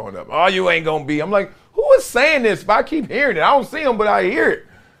too growing up. Oh, you ain't going to be. I'm like, who is saying this? But I keep hearing it. I don't see them, but I hear it,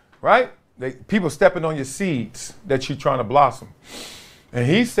 right? People stepping on your seeds that you're trying to blossom. And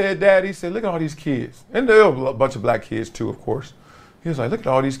he said that, he said, look at all these kids. And there were a bunch of black kids too, of course. He was like, look at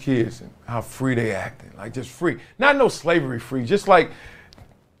all these kids and how free they acting, like just free. Not no slavery free, just like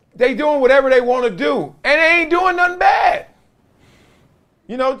they doing whatever they want to do. And they ain't doing nothing bad.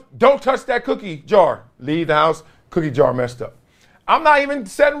 You know, don't touch that cookie jar. Leave the house, cookie jar messed up. I'm not even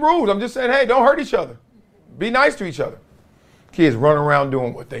setting rules. I'm just saying, hey, don't hurt each other. Be nice to each other. Kids running around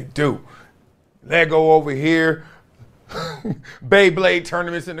doing what they do. Lego over here. Beyblade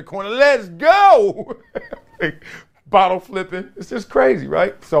tournaments in the corner. Let's go. Bottle flipping. It's just crazy,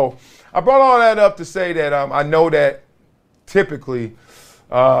 right? So I brought all that up to say that I know that typically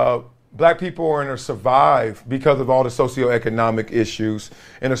black people are in a survive because of all the socioeconomic issues,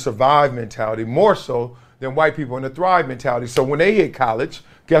 in a survive mentality, more so than white people in a thrive mentality. So when they hit college,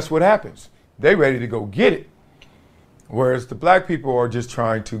 guess what happens? They ready to go get it. Whereas the black people are just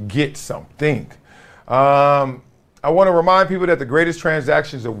trying to get something. I want to remind people that the greatest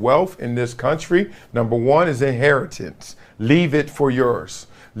transactions of wealth in this country, number one, is inheritance. Leave it for yours.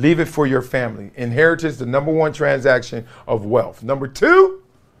 Leave it for your family. Inheritance, the number one transaction of wealth. Number two,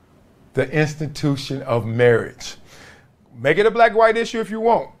 the institution of marriage. Make it a black-white issue if you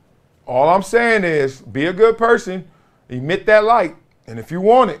want. All I'm saying is be a good person, emit that light, and if you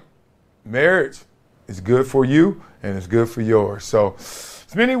want it, marriage is good for you and it's good for yours. So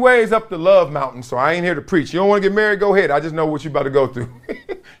there's many ways up the love mountain, so I ain't here to preach. You don't want to get married? Go ahead. I just know what you about to go through.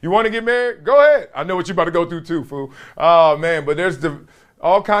 You want to get married? Go ahead. I know what you about to go through too, fool. Oh, man, but there's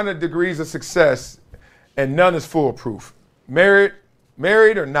all kind of degrees of success, and none is foolproof. Married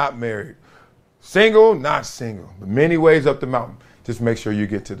or not married. Single, not single. But many ways up the mountain. Just make sure you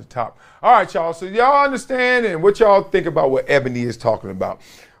get to the top. All right, y'all. So y'all understand and what y'all think about what Eboni is talking about.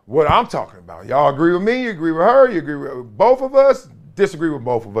 What I'm talking about. Y'all agree with me? You agree with her? You agree with both of us? Disagree with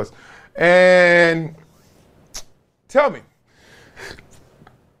both of us. And tell me,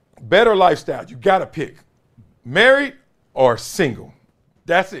 better lifestyle. You got to pick. Married or single.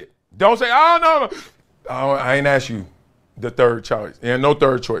 That's it. Don't say, oh, no. Oh, I ain't asked you the third choice. And no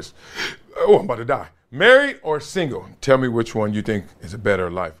third choice. Oh, I'm about to die. Married or single? Tell me which one you think is a better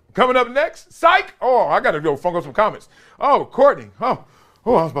life. Coming up next, psych. Oh, I got to go focus on some comments. Oh, Courtney. Oh,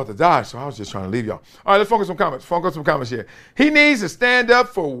 I was about to die, so I was just trying to leave y'all. All right, let's focus on comments. Focus on some comments here. He needs to stand up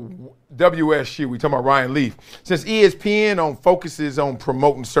for WSU. We talking about Ryan Leaf. Since ESPN focuses on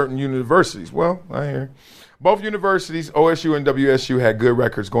promoting certain universities. Well, I hear. Both universities, OSU and WSU, had good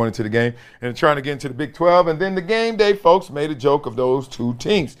records going into the game and trying to get into the Big 12. And then the game day folks made a joke of those two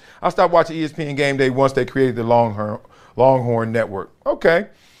teams. I stopped watching ESPN game day once they created the Longhorn Network. Okay.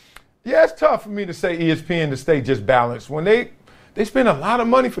 Yeah, it's tough for me to say ESPN to stay just balanced when they spend a lot of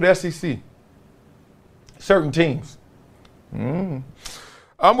money for the SEC. Certain teams.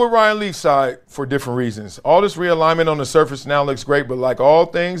 I'm with Ryan Leaf's side for different reasons. All this realignment on the surface now looks great, but like all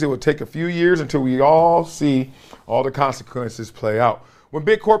things, it will take a few years until we all see all the consequences play out. When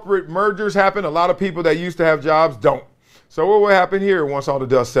big corporate mergers happen, a lot of people that used to have jobs don't. So what will happen here once all the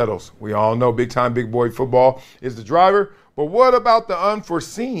dust settles? We all know big-time big boy football is the driver, but what about the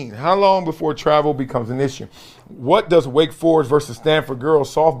unforeseen? How long before travel becomes an issue? What does Wake Forest versus Stanford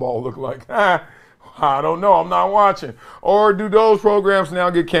girls softball look like? I don't know. I'm not watching. Or do those programs now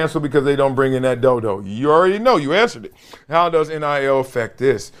get canceled because they don't bring in that dodo? You already know. You answered it. How does NIL affect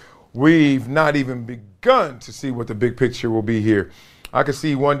this? We've not even begun to see what the big picture will be here. I could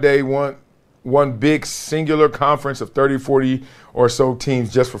see one day one big singular conference of 30, 40 or so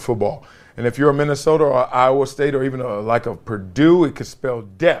teams just for football. And if you're a Minnesota or Iowa State or even like a Purdue, it could spell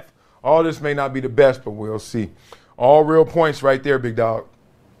death. All this may not be the best, but we'll see. All real points right there, big dog.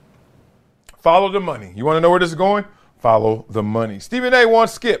 Follow the money. You want to know where this is going? Follow the money. Stephen A.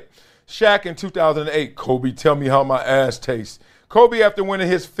 wants Skip. Shaq in 2008. Kobe, tell me how my ass tastes. Kobe, after winning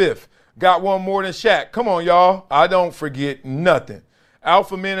his 5th, got one more than Shaq. Come on, y'all. I don't forget nothing.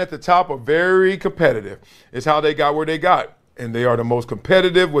 Alpha men at the top are very competitive. It's how they got where they got. And they are the most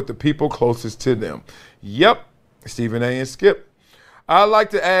competitive with the people closest to them. Yep, Stephen A. and Skip. I'd like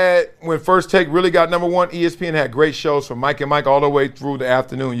to add, when First Take really got number one, ESPN had great shows from Mike and Mike all the way through the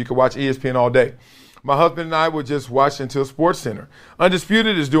afternoon. You could watch ESPN all day. My husband and I would just watch until Sports Center.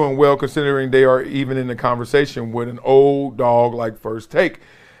 Undisputed is doing well considering they are even in the conversation with an old dog like First Take.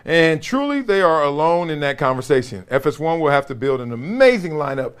 And truly, they are alone in that conversation. FS1 will have to build an amazing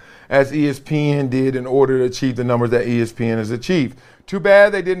lineup as ESPN did in order to achieve the numbers that ESPN has achieved. Too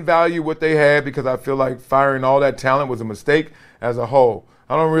bad they didn't value what they had because I feel like firing all that talent was a mistake as a whole.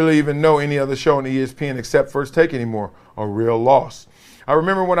 I don't really even know any other show on ESPN except First Take anymore. A real loss. I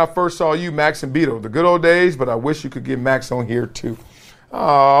remember when I first saw you, Max and Beto, the good old days, but I wish you could get Max on here too.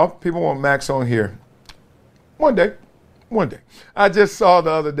 Aw, people want Max on here. One day. I just saw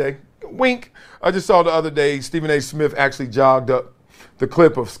the other day, Stephen A. Smith actually jogged up the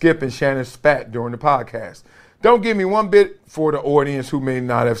clip of Skip and Shannon spat during the podcast. Don't give me one bit for the audience who may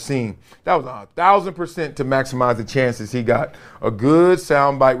not have seen. That was 1,000% to maximize the chances he got a good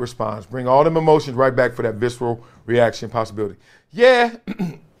soundbite response. Bring all them emotions right back for that visceral reaction possibility. Yeah,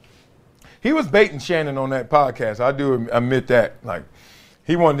 he was baiting Shannon on that podcast. I do admit that. Like,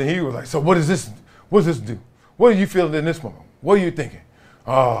 he was like, so what does this do? What are you feeling in this moment? What are you thinking?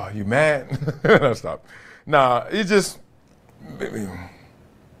 Oh, you mad? Stop. Nah, it just.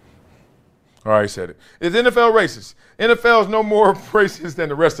 All right, said it. Is NFL racist? NFL is no more racist than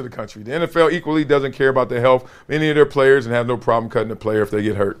the rest of the country. The NFL equally doesn't care about the health of any of their players and have no problem cutting a player if they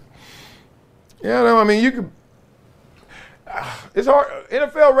get hurt. Yeah, no, I mean, you could. It's hard.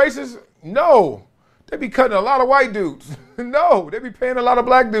 NFL racist? No. They be cutting a lot of white dudes. No. They be paying a lot of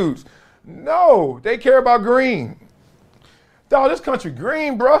black dudes. No. They care about green. Dog, this country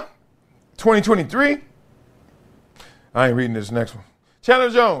green, bruh. 2023. I ain't reading this next one.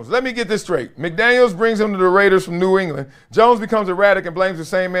 Chandler Jones, let me get this straight. McDaniels brings him to the Raiders from New England. Jones becomes erratic and blames the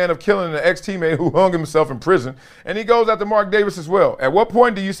same man of killing an ex-teammate who hung himself in prison. And he goes after Mark Davis as well. At what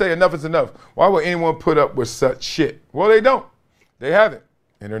point do you say enough is enough? Why would anyone put up with such shit? Well, they don't. They haven't.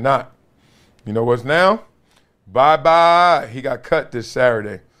 And they're not. You know what's now? Bye-bye. He got cut this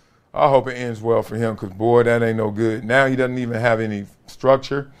Saturday. I hope it ends well for him because, boy, that ain't no good. Now he doesn't even have any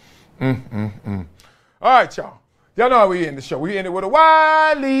structure. All right, y'all. Y'all know how we end the show. We end it with a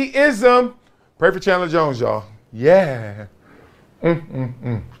Wiley-ism. Pray for Chandler Jones, y'all. Yeah.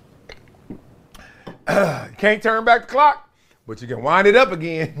 Can't turn back the clock, but you can wind it up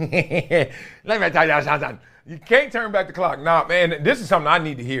again. Let me tell you something. You can't turn back the clock. Nah, man, this is something I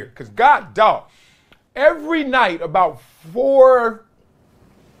need to hear. Because, God, dog, every night about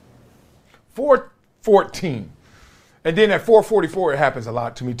 4:14, and then at 4:44 it happens a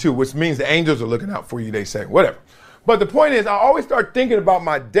lot to me too, which means the angels are looking out for you, they say. Whatever. But the point is, I always start thinking about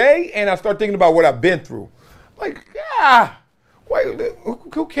my day, and I start thinking about what I've been through. Like, wait,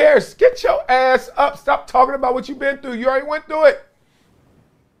 who cares? Get your ass up. Stop talking about what you've been through. You already went through it.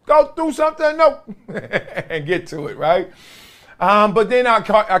 Go through something, and get to it, right? But then I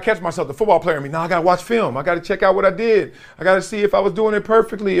catch myself, the football player in me. Now I got to watch film. I got to check out what I did. I got to see if I was doing it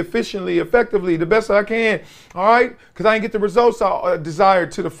perfectly, efficiently, effectively, the best I can. All right? Because I didn't get the results I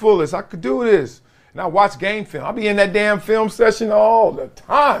desired to the fullest. I could do this. And I watch game film. I'll be in that damn film session all the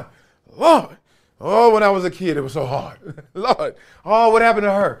time. Lord. Oh, when I was a kid, it was so hard. Lord. Oh, what happened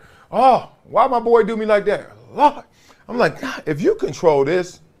to her? Oh, why my boy do me like that? Lord. I'm like, God, if you control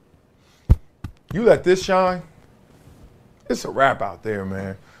this, you let this shine, it's a wrap out there,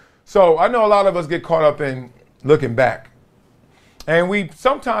 man. So I know a lot of us get caught up in looking back. And we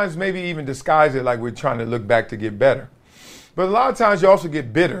sometimes maybe even disguise it like we're trying to look back to get better. But a lot of times you also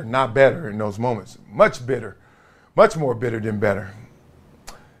get bitter, not better in those moments. Much bitter, much more bitter than better.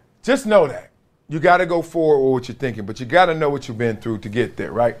 Just know that. You got to go forward with what you're thinking, but you got to know what you've been through to get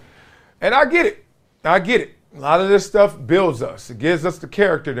there, right? And I get it. I get it. A lot of this stuff builds us. It gives us the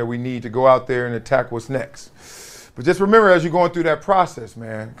character that we need to go out there and attack what's next. But just remember as you're going through that process,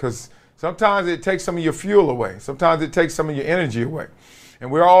 man, because sometimes it takes some of your fuel away. Sometimes it takes some of your energy away.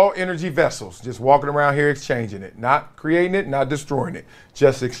 And we're all energy vessels, just walking around here exchanging it, not creating it, not destroying it,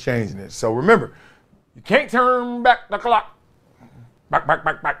 just exchanging it. So remember, you can't turn back the clock.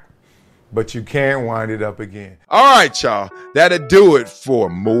 Back. But you can wind it up again. All right, y'all. That'll do it for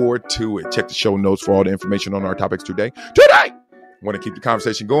More To It. Check the show notes for all the information on our topics today. Want to keep the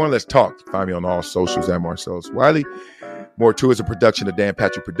conversation going? Let's talk. Find me on all socials at Marcellus Wiley. More To It is a production of Dan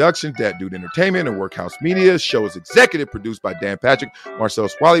Patrick Productions, That Dude Entertainment, and Workhouse Media. The show is executive produced by Dan Patrick,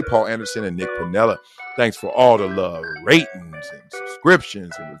 Marcellus Wiley, Paul Anderson, and Nick Piniella. Thanks for all the love, ratings, and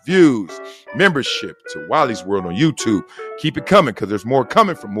subscriptions, and reviews, membership to Wiley's World on YouTube. Keep it coming because there's more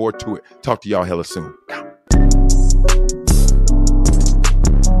coming from More To It. Talk to y'all hella soon.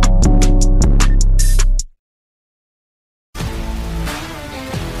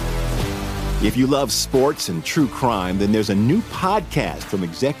 If you love sports and true crime, then there's a new podcast from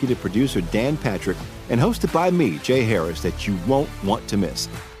executive producer Dan Patrick and hosted by me, Jay Harris, that you won't want to miss.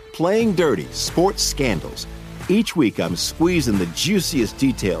 Playing Dirty: Sports Scandals. Each week, I'm squeezing the juiciest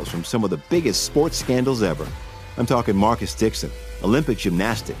details from some of the biggest sports scandals ever. I'm talking Marcus Dixon, Olympic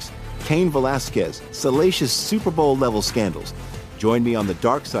gymnastics, Cain Velasquez, salacious Super Bowl-level scandals. Join me on the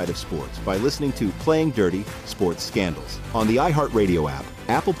dark side of sports by listening to Playing Dirty: Sports Scandals on the iHeartRadio app,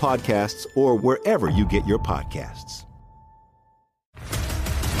 Apple Podcasts, or wherever you get your podcasts.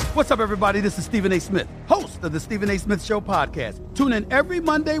 What's up, everybody? This is Stephen A. Smith, host of the Stephen A. Smith Show podcast. Tune in every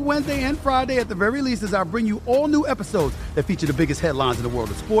Monday, Wednesday, and Friday at the very least as I bring you all new episodes that feature the biggest headlines in the world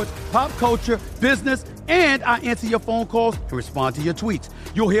of sports, pop culture, business, and I answer your phone calls and respond to your tweets.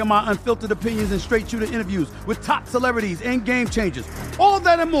 You'll hear my unfiltered opinions and straight-shooter interviews with top celebrities and game changers. All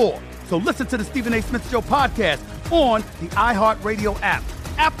that and more. So listen to the Stephen A. Smith Show podcast on the iHeartRadio app,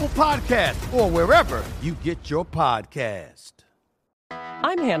 Apple Podcasts, or wherever you get your podcast.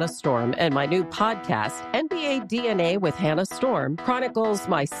 I'm Hannah Storm, and my new podcast, NBA DNA with Hannah Storm, chronicles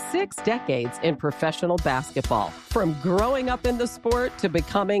my 6 decades in professional basketball. From growing up in the sport to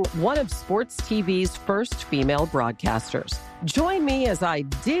becoming one of sports TV's first female broadcasters. Join me as I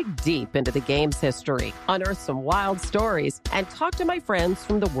dig deep into the game's history, unearth some wild stories, and talk to my friends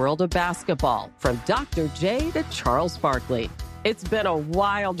from the world of basketball, from Dr. J to Charles Barkley. It's been a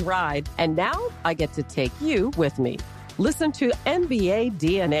wild ride, and now I get to take you with me. Listen to NBA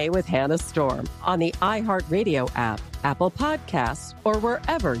DNA with Hannah Storm on the iHeartRadio app, Apple Podcasts, or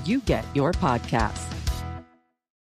wherever you get your podcasts.